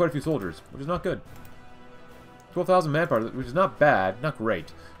 And they have quite a few soldiers, which is not good. 12,000 manpower, which is not bad. Not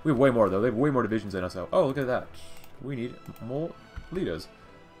great. We have way more, though. They have way more divisions than us. So. Oh, look at that. We need more leaders.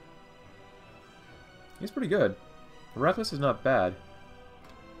 He's pretty good. Reckless is not bad.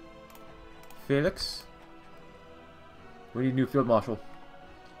 Felix. We need a new field marshal.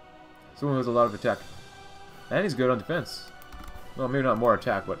 Someone who has a lot of attack. And he's good on defense. Well, maybe not more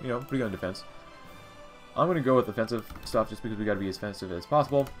attack, but, you know, pretty good on defense. I'm going to go with defensive stuff just because we got to be as defensive as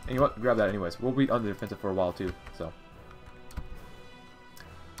possible. And you know what? Grab that anyways. We'll be on the defensive for a while, too. So.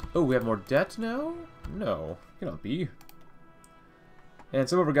 Oh, we have more debt now? No. Cannot be. And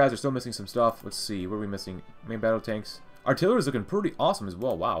some of our guys are still missing some stuff. Let's see. What are we missing? Main battle tanks. Artillery is looking pretty awesome as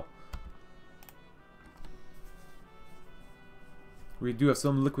well. Wow. We do have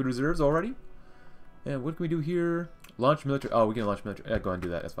some liquid reserves already. And what can we do here? Launch military. Oh, we can launch military. Yeah, go ahead and do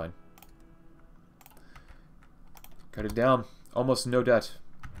that. That's fine. Cut it down. Almost no debt.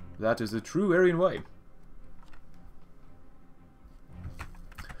 That is the true Aryan way.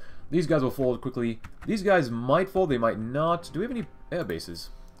 These guys will fold quickly. These guys might fold. They might not. Do we have any air bases?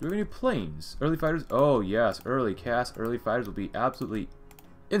 Do we have any planes? Early fighters? Oh, yes. Early cast. Early fighters will be absolutely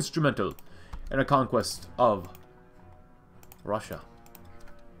instrumental in a conquest of Russia.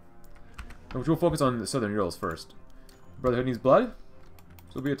 Which we'll focus on the Southern Urals first. Brotherhood needs blood?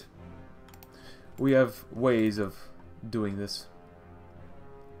 So be it. We have ways of doing this.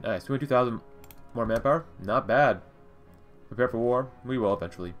 Nice. 22,000 more manpower. Not bad. Prepare for war. We will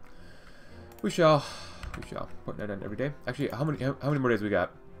eventually. We shall. We shall. Putting that in every day. Actually, how many more days we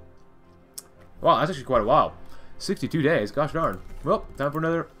got? Wow, that's actually quite a while. 62 days. Gosh darn. Well, time for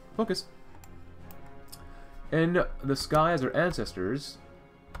another focus. In the sky as our ancestors.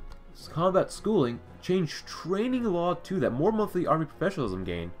 Combat schooling. Change training law to that. More monthly army professionalism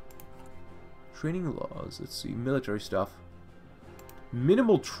gain. Training laws. Let's see. Military stuff.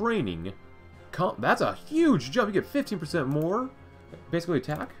 Minimal training. That's a huge jump. You get 15% more. Basically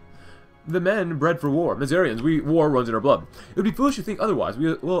attack. The men bred for war. As Aryans, war runs in our blood. It would be foolish to think otherwise.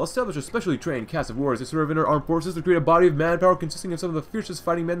 We will establish a specially trained cast of warriors to serve in our armed forces to create a body of manpower consisting of some of the fiercest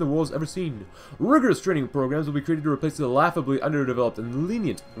fighting men the world has ever seen. Rigorous training programs will be created to replace the laughably underdeveloped and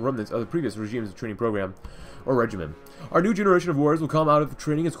lenient remnants of the previous regime's training program or regimen. Our new generation of warriors will come out of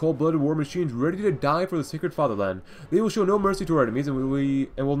training as cold-blooded war machines ready to die for the sacred fatherland. They will show no mercy to our enemies and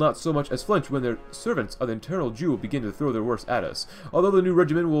will not so much as flinch when their servants of the eternal Jew will begin to throw their worst at us. Although the new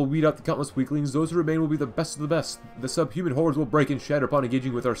regiment will weed out the countless weaklings, those who remain will be the best of the best. The subhuman hordes will break and shatter upon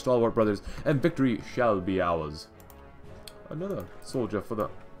engaging with our stalwart brothers, and victory shall be ours. Another soldier for the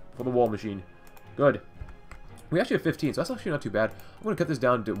wall machine. Good. We actually have 15, so that's actually not too bad. I'm going to cut this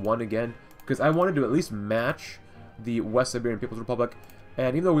down to 1 again, because I wanted to at least match the West Siberian People's Republic.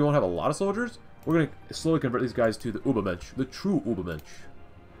 And even though we won't have a lot of soldiers, we're going to slowly convert these guys to the Übermensch, the true Übermensch.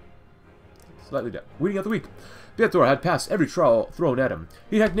 Slightly down. Weeding out the week. Piotr had passed every trial thrown at him.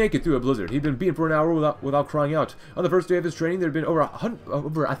 He hiked naked through a blizzard. He'd been beaten for an hour without crying out. On the first day of his training, there had been over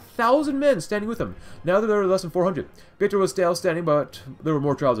 1,000 men standing with him. Now there were less than 400. Piotr was still standing, but there were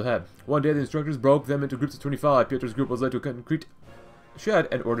more trials ahead. One day, the instructors broke them into groups of 25. Piotr's group was led to a concrete shed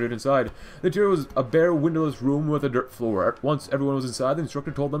and ordered inside. The interior was a bare, windowless room with a dirt floor. Once everyone was inside, the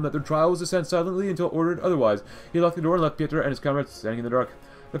instructor told them that their trial was to stand silently until ordered otherwise. He locked the door and left Piotr and his comrades standing in the dark.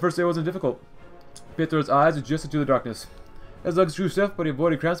 The first day wasn't difficult. Piotr's eyes adjusted to the darkness. His legs grew stiff, but he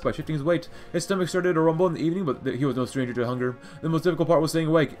avoided cramps by shifting his weight. His stomach started to rumble in the evening, but he was no stranger to hunger. The most difficult part was staying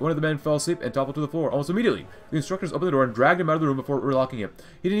awake. One of the men fell asleep and toppled to the floor. Almost immediately, the instructors opened the door and dragged him out of the room before relocking it.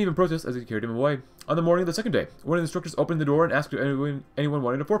 He didn't even protest as he carried him away. On the morning of the second day, one of the instructors opened the door and asked if anyone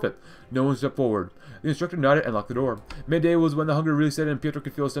wanted to forfeit. No one stepped forward. The instructor nodded and locked the door. Midday was when the hunger really set in, and Piotr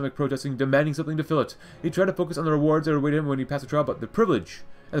could feel his stomach protesting, demanding something to fill it. He tried to focus on the rewards that awaited him when he passed the trial, but the privilege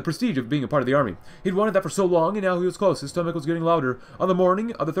and the prestige of being a part of the army. He'd wanted that for so long, and now he was close. His stomach was getting louder. On the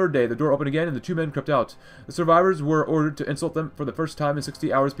morning of the third day, the door opened again, and the 2 men crept out. The survivors were ordered to insult them. For the first time in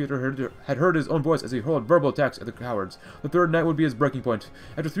 60 hours, Piotr had heard his own voice as he hurled verbal attacks at the cowards. The third night would be his breaking point.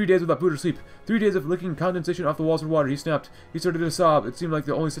 After 3 days without food or sleep, 3 days of licking condensation off the walls with water, he snapped. He started to sob. It seemed like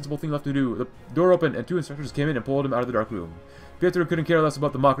the only sensible thing left to do. The door opened, and 2 instructors came in and pulled him out of the dark room. Piotr couldn't care less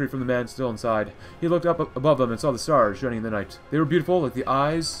about the mockery from the man still inside. He looked up above them and saw the stars shining in the night. They were beautiful, like the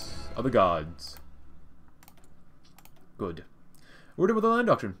eyes of the gods. Good. We're done with the land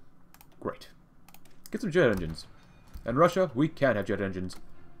doctrine. Great. Get some jet engines. And Russia, we can have jet engines.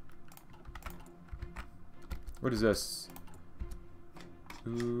 What is this?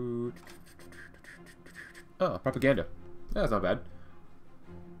 Ooh. Oh, propaganda. That's not bad.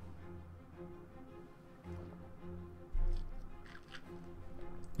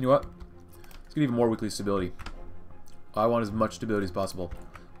 You know what? Let's get even more weekly stability. I want as much stability as possible.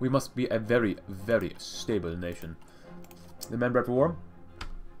 We must be a very, very stable nation. The men bred for war?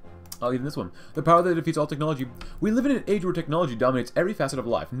 I'll even this one. The power that defeats all technology. We live in an age where technology dominates every facet of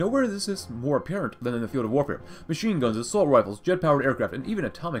life. Nowhere is this more apparent than in the field of warfare. Machine guns, assault rifles, jet-powered aircraft, and even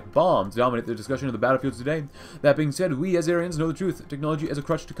atomic bombs dominate the discussion of the battlefields today. That being said, we as Aryans know the truth. Technology is a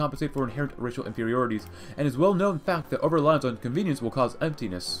crutch to compensate for inherent racial inferiorities, and it's well-known fact that over-reliance on convenience will cause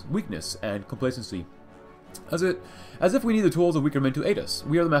emptiness, weakness, and complacency. As if we need the tools of weaker men to aid us.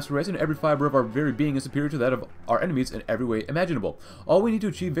 We are the master race, and every fiber of our very being is superior to that of our enemies in every way imaginable. All we need to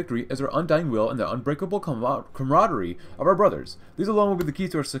achieve victory is our undying will and the unbreakable camaraderie of our brothers. These alone will be the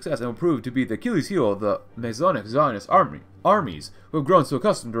keys to our success and will prove to be the Achilles heel of the Masonic Zionist armies who have grown so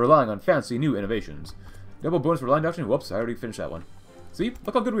accustomed to relying on fancy new innovations. Double bonus for land auction? Whoops, I already finished that one. See?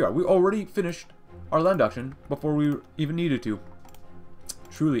 Look how good we are. We already finished our land auction before we even needed to.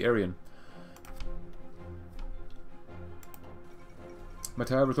 Truly Aryan. My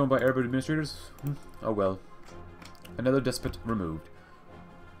tile was thrown by Arab administrators? Oh well. Another despot removed.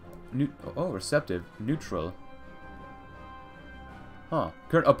 Receptive. Neutral. Huh.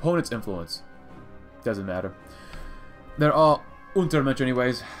 Current opponent's influence. Doesn't matter. They're all Untermensch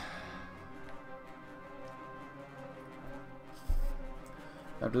anyways.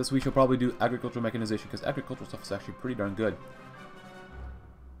 After this we shall probably do agricultural mechanization, because agricultural stuff is actually pretty darn good.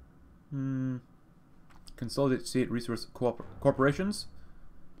 Consolidate state resource corporations.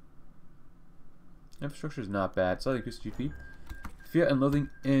 Infrastructure is not bad. Slightly increased GDP. Fear and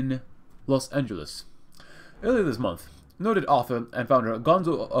loathing in Los Angeles. Earlier this month, Noted author and founder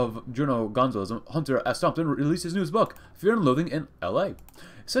Gonzo of Journal Gonzoism, Hunter S. Thompson, released his newest book, Fear and Loathing in L.A.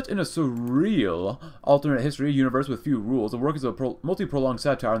 Set in a surreal alternate history universe with few rules, the work is a multi-prolonged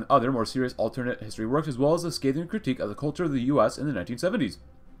satire on other, more serious alternate history works, as well as a scathing critique of the culture of the U.S. in the 1970s.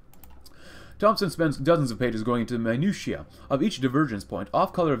 Thompson spends dozens of pages going into the minutiae of each divergence point,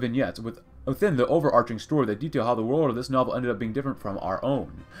 off-color vignettes within the overarching story that detail how the world of this novel ended up being different from our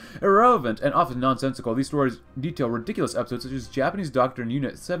own. Irrelevant and often nonsensical, these stories detail ridiculous episodes such as Japanese doctor in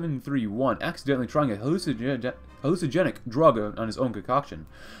Unit 731 accidentally trying a hallucinogenic drug on his own concoction,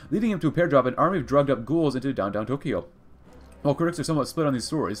 leading him to pair-drop an army of drugged-up ghouls into downtown Tokyo. While critics are somewhat split on these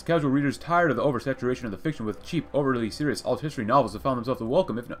stories, casual readers tired of the oversaturation of the fiction with cheap, overly serious alt-history novels have found themselves a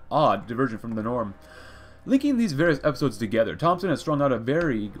welcome, if not odd, diversion from the norm. Linking these various episodes together, Thompson has strung out a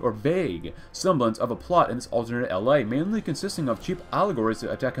vague semblance of a plot in this alternate LA, mainly consisting of cheap allegories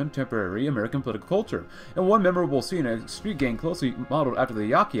to attack contemporary American political culture. In one memorable scene, a street gang closely modeled after the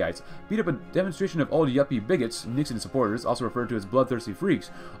Yakiites beat up a demonstration of old yuppie bigots, Nixon supporters, also referred to as bloodthirsty freaks,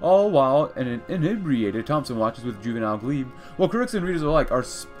 all while an inebriated Thompson watches with juvenile glee. While critics and readers alike are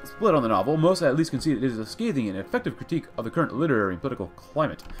split on the novel, most at least concede it is a scathing and effective critique of the current literary and political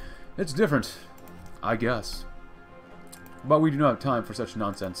climate. It's different, I guess. But we do not have time for such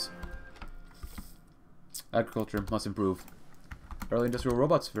nonsense. Agriculture must improve. Early industrial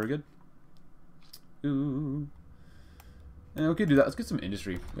robots, very good. Ooh. And we can do that. Let's get some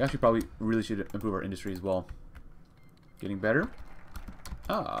industry. We actually probably really should improve our industry as well. Getting better.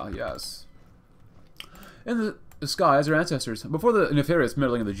 Ah, yes. In the skies, our ancestors. Before the nefarious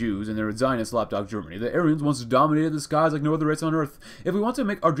meddling of the Jews and their Zionist lapdog Germany, the Aryans once dominated the skies like no other race on Earth. If we want to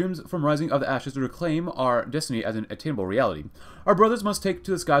make our dreams from rising of the ashes to reclaim our destiny as an attainable reality, our brothers must take to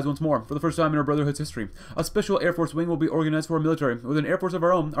the skies once more. For the first time in our Brotherhood's history, a special Air Force wing will be organized for our military. With an Air Force of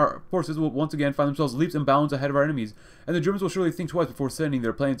our own, our forces will once again find themselves leaps and bounds ahead of our enemies, and the Germans will surely think twice before sending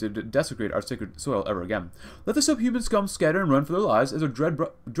their planes to desecrate our sacred soil ever again. Let the subhuman scum scatter and run for their lives as our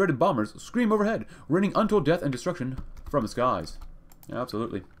dreaded bombers scream overhead, raining untold death and destruction from the skies. Yeah,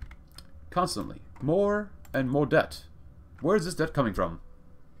 absolutely. Constantly. More and more debt. Where is this debt coming from?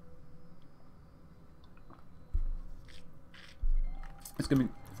 It's coming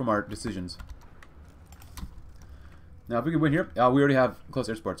from our decisions. Now, if we can win here, we already have close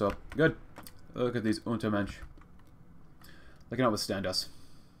air support, so good. Look at these Untermensch. They cannot withstand us.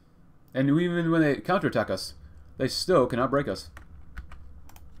 And even when they counterattack us, they still cannot break us.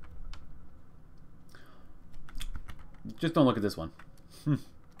 Just don't look at this one.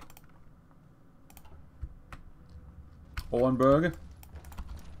 Olenberg.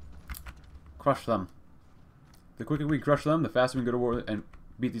 Crush them. The quicker we crush them, the faster we can go to war and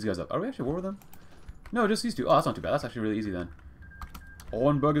beat these guys up. Are we actually at war with them? No, just these two. Oh, that's not too bad. That's actually really easy then.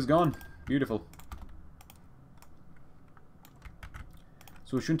 Olenberg is gone. Beautiful.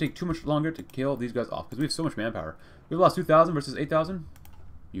 So it shouldn't take too much longer to kill these guys off, because we have so much manpower. We've lost 2,000 versus 8,000.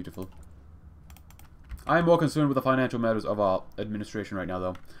 Beautiful. I am more concerned with the financial matters of our administration right now,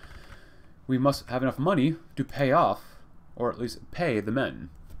 though. We must have enough money to pay off, or at least pay the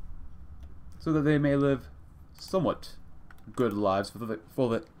men, so that they may live somewhat good lives for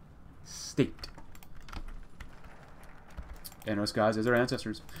the state. And our skies as our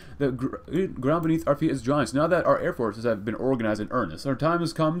ancestors. The ground beneath our feet is giants. Now that our air forces have been organized in earnest, our time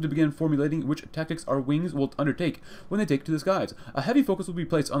has come to begin formulating which tactics our wings will undertake when they take to the skies. A heavy focus will be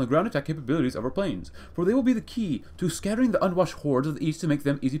placed on the ground attack capabilities of our planes, for they will be the key to scattering the unwashed hordes of the east to make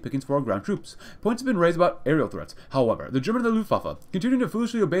them easy pickings for our ground troops. Points have been raised about aerial threats. However, the German and the Luftwaffe, continuing to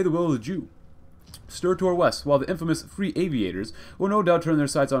foolishly obey the will of the Jew, stir to our west, while the infamous free aviators will no doubt turn their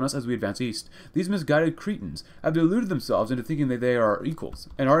sights on us as we advance east. These misguided cretins have deluded themselves into thinking that they are equals,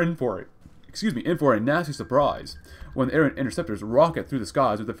 and are in for a nasty surprise when the Aryan interceptors rocket through the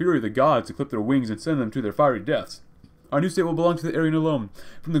skies with the fury of the gods to clip their wings and send them to their fiery deaths. Our new state will belong to the Aryan alone,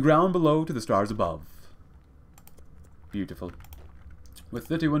 from the ground below to the stars above. Beautiful. With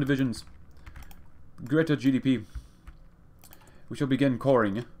 51 divisions, greater GDP, we shall begin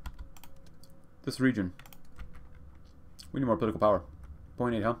coring this region. We need more political power.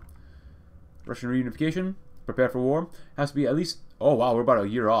 0.8, huh? Russian reunification. Prepare for war. Has to be at least... Oh, wow. We're about a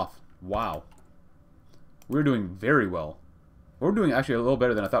year off. Wow. We're doing very well. We're doing actually a little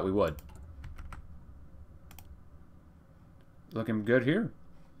better than I thought we would. Looking good here.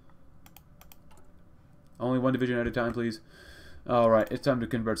 Only one division at a time, please. Alright. It's time to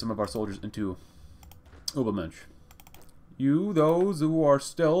convert some of our soldiers into Obermensch. You, those who are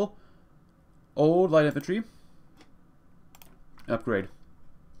still... old light infantry. Upgrade.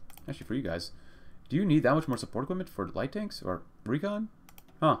 Actually, for you guys. Do you need that much more support equipment for light tanks or recon?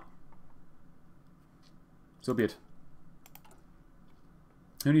 Huh. So be it.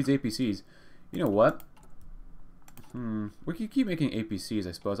 Who needs APCs? You know what? We can keep making APCs,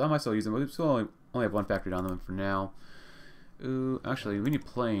 I suppose. I might still use them, but we still only have one factory on them for now. Ooh, actually, we need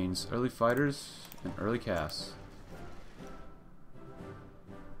planes, early fighters, and early casts.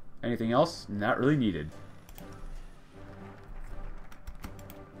 Anything else? Not really needed.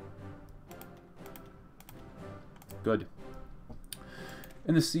 Good.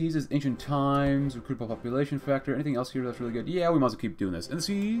 In the seas is ancient times, recruitable population factor. Anything else here that's really good? Yeah, we might as well keep doing this. In the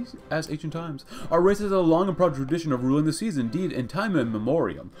seas as ancient times. Our race has a long and proud tradition of ruling the seas. Indeed, in time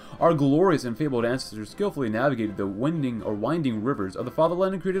immemorial, our glorious and fabled ancestors skillfully navigated the winding rivers of the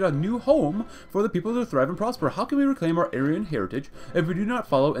fatherland and created a new home for the people to thrive and prosper. How can we reclaim our Aryan heritage if we do not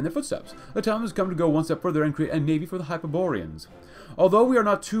follow in their footsteps? The time has come to go one step further and create a navy for the Hyperboreans. Although there are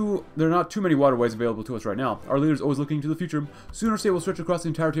not too many waterways available to us right now, our leaders always looking to the future. Sooner or later will stretch across the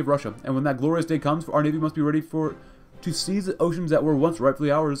entirety of Russia, and when that glorious day comes, our navy must be ready to seize the oceans that were once rightfully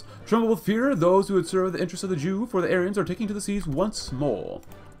ours. Tremble with fear, those who would serve the interests of the Jew, for the Aryans are taking to the seas once more.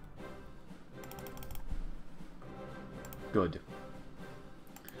 Good.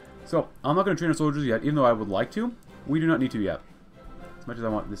 So, I'm not going to train our soldiers yet, even though I would like to. We do not need to yet. As much as I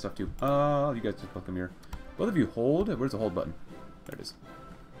want this stuff too. You guys just both come here. Both of you hold. Where's the hold button? There it is.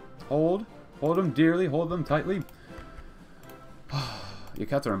 Hold. Hold them dearly. Hold them tightly.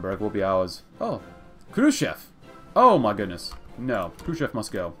 Yekaterinburg will be ours. Oh. Khrushchev. Oh my goodness. No. Khrushchev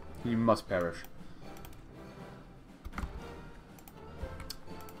must go. He must perish.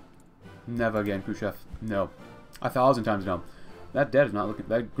 Never again, Khrushchev. No. 1,000 times no. That debt is not looking...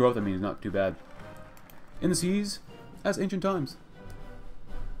 That growth, I mean, is not too bad. In the seas, as ancient times.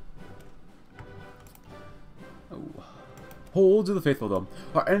 Oh. Holds of the faithful, though.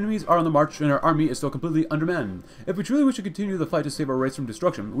 Our enemies are on the march, and our army is still completely undermanned. If we truly wish to continue the fight to save our race from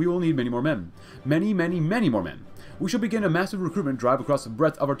destruction, we will need many more men. Many, many, many more men. We shall begin a massive recruitment drive across the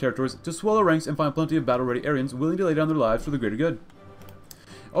breadth of our territories to swell our ranks and find plenty of battle-ready Aryans willing to lay down their lives for the greater good.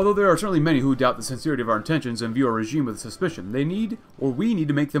 Although there are certainly many who doubt the sincerity of our intentions and view our regime with suspicion, we need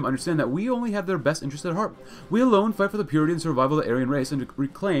to make them understand that we only have their best interests at heart. We alone fight for the purity and survival of the Aryan race and to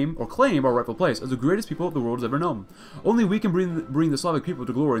claim our rightful place as the greatest people the world has ever known. Only we can bring the Slavic people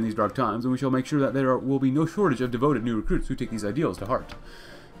to glory in these dark times, and we shall make sure that there will be no shortage of devoted new recruits who take these ideals to heart.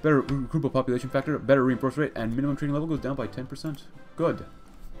 Better recruitable population factor, better reinforce rate, and minimum training level goes down by 10%. Good.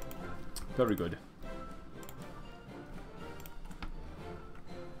 Very good.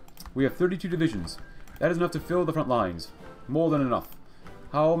 We have 32 divisions. That is enough to fill the front lines. More than enough.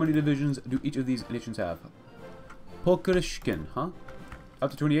 How many divisions do each of these nations have? Polkarishkin, huh?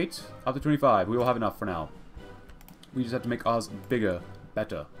 Up to 28? Up to 25. We will have enough for now. We just have to make ours bigger,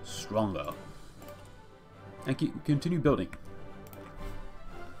 better, stronger. And continue building.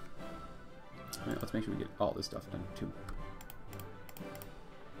 Alright, let's make sure we get all this stuff done too.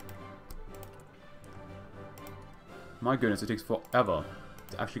 My goodness, it takes forever.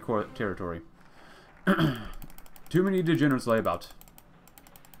 It's actually core territory. Too many degenerates lay about.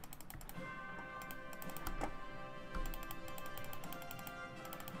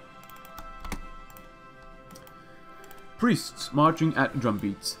 Priests marching at drum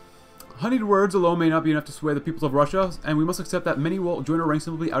beats. Honeyed words alone may not be enough to sway the peoples of Russia, and we must accept that many will join our ranks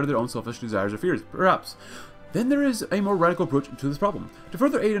simply out of their own selfish desires or fears. Perhaps. Then there is a more radical approach to this problem. To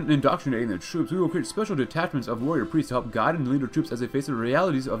further aid in indoctrinating their troops, we will create special detachments of warrior priests to help guide and lead our troops as they face the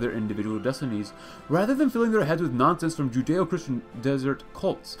realities of their individual destinies. Rather than filling their heads with nonsense from Judeo-Christian desert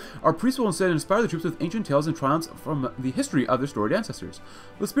cults, our priests will instead inspire the troops with ancient tales and triumphs from the history of their storied ancestors.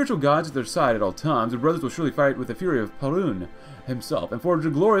 With spiritual guides at their side at all times, the brothers will surely fight with the fury of Perun himself, and forge a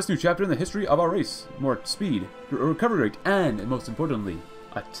glorious new chapter in the history of our race. More speed, recovery rate, and, most importantly,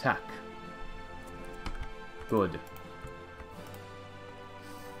 attack. Good.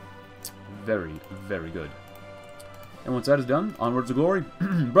 Very, very good. And once that is done, onwards to glory.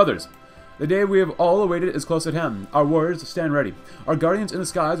 Brothers, the day we have all awaited is close at hand. Our warriors stand ready. Our guardians in the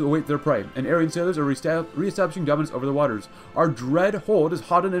skies await their prey, and Aryan sailors are re-establishing dominance over the waters. Our dread horde is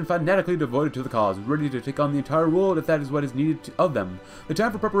hardened and fanatically devoted to the cause, ready to take on the entire world if that is what is needed of them. The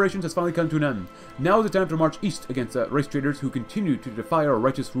time for preparations has finally come to an end. Now is the time to march east against the race traders who continue to defy our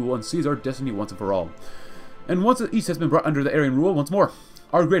righteous rule and seize our destiny once and for all. And once the east has been brought under the Aryan rule once more,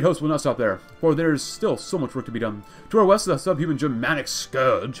 our great host will not stop there, for there is still so much work to be done. To our west, the subhuman Germanic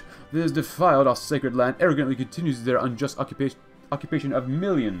scourge that has defiled our sacred land arrogantly continues their unjust occupation of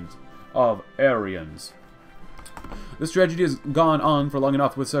millions of Aryans. This tragedy has gone on for long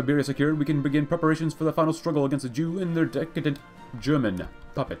enough. With Siberia secured, we can begin preparations for the final struggle against the Jew and their decadent German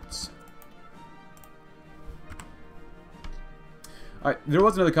puppets. Alright, there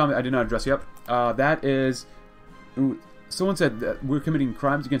was another comment I did not address yet. That is... Someone said that we're committing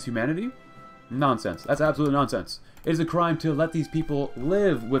crimes against humanity? Nonsense. That's absolute nonsense. It is a crime to let these people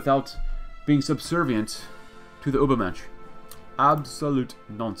live without being subservient to the Übermensch. Absolute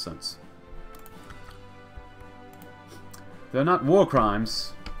nonsense. They're not war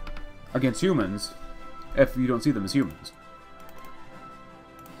crimes against humans if you don't see them as humans.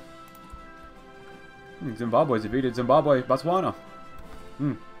 Zimbabwe's defeated Zimbabwe, Botswana.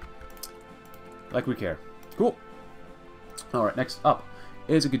 Like we care. Cool. Alright, next up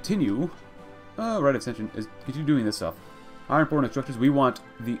is to continue. Right extension is continue doing this stuff. Higher important structures. We want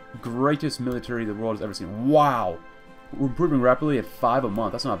the greatest military the world has ever seen. Wow! We're improving rapidly at 5 a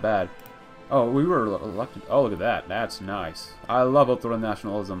month. That's not bad. Oh, we were elected. Oh, look at that. That's nice. I love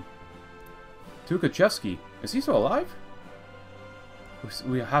ultranationalism. Tukhachevsky. Is he still alive?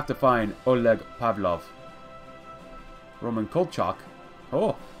 We have to find Oleg Pavlov. Roman Kolchak.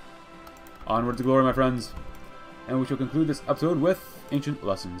 Oh. Onward to glory, my friends. And we shall conclude this episode with ancient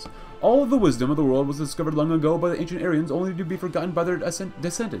lessons. All of the wisdom of the world was discovered long ago by the ancient Aryans, only to be forgotten by their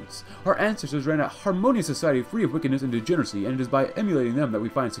descendants. Our ancestors ran a harmonious society free of wickedness and degeneracy, and it is by emulating them that we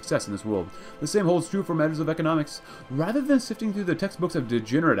find success in this world. The same holds true for matters of economics. Rather than sifting through the textbooks of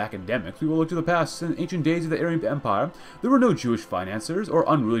degenerate academics, we will look to the past. In the ancient days of the Aryan Empire, there were no Jewish financiers or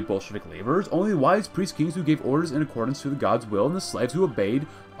unruly Bolshevik laborers, only wise priest kings who gave orders in accordance to the God's will, and the slaves who obeyed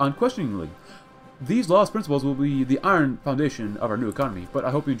unquestioningly. These lost principles will be the iron foundation of our new economy. But I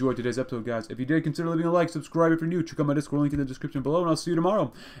hope you enjoyed today's episode, guys. If you did, consider leaving a like, subscribe if you're new, check out my Discord link in the description below, and I'll see you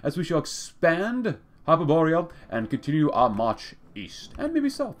tomorrow as we shall expand Hyperborea and continue our march east, and maybe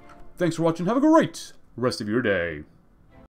south. Thanks for watching. Have a great rest of your day.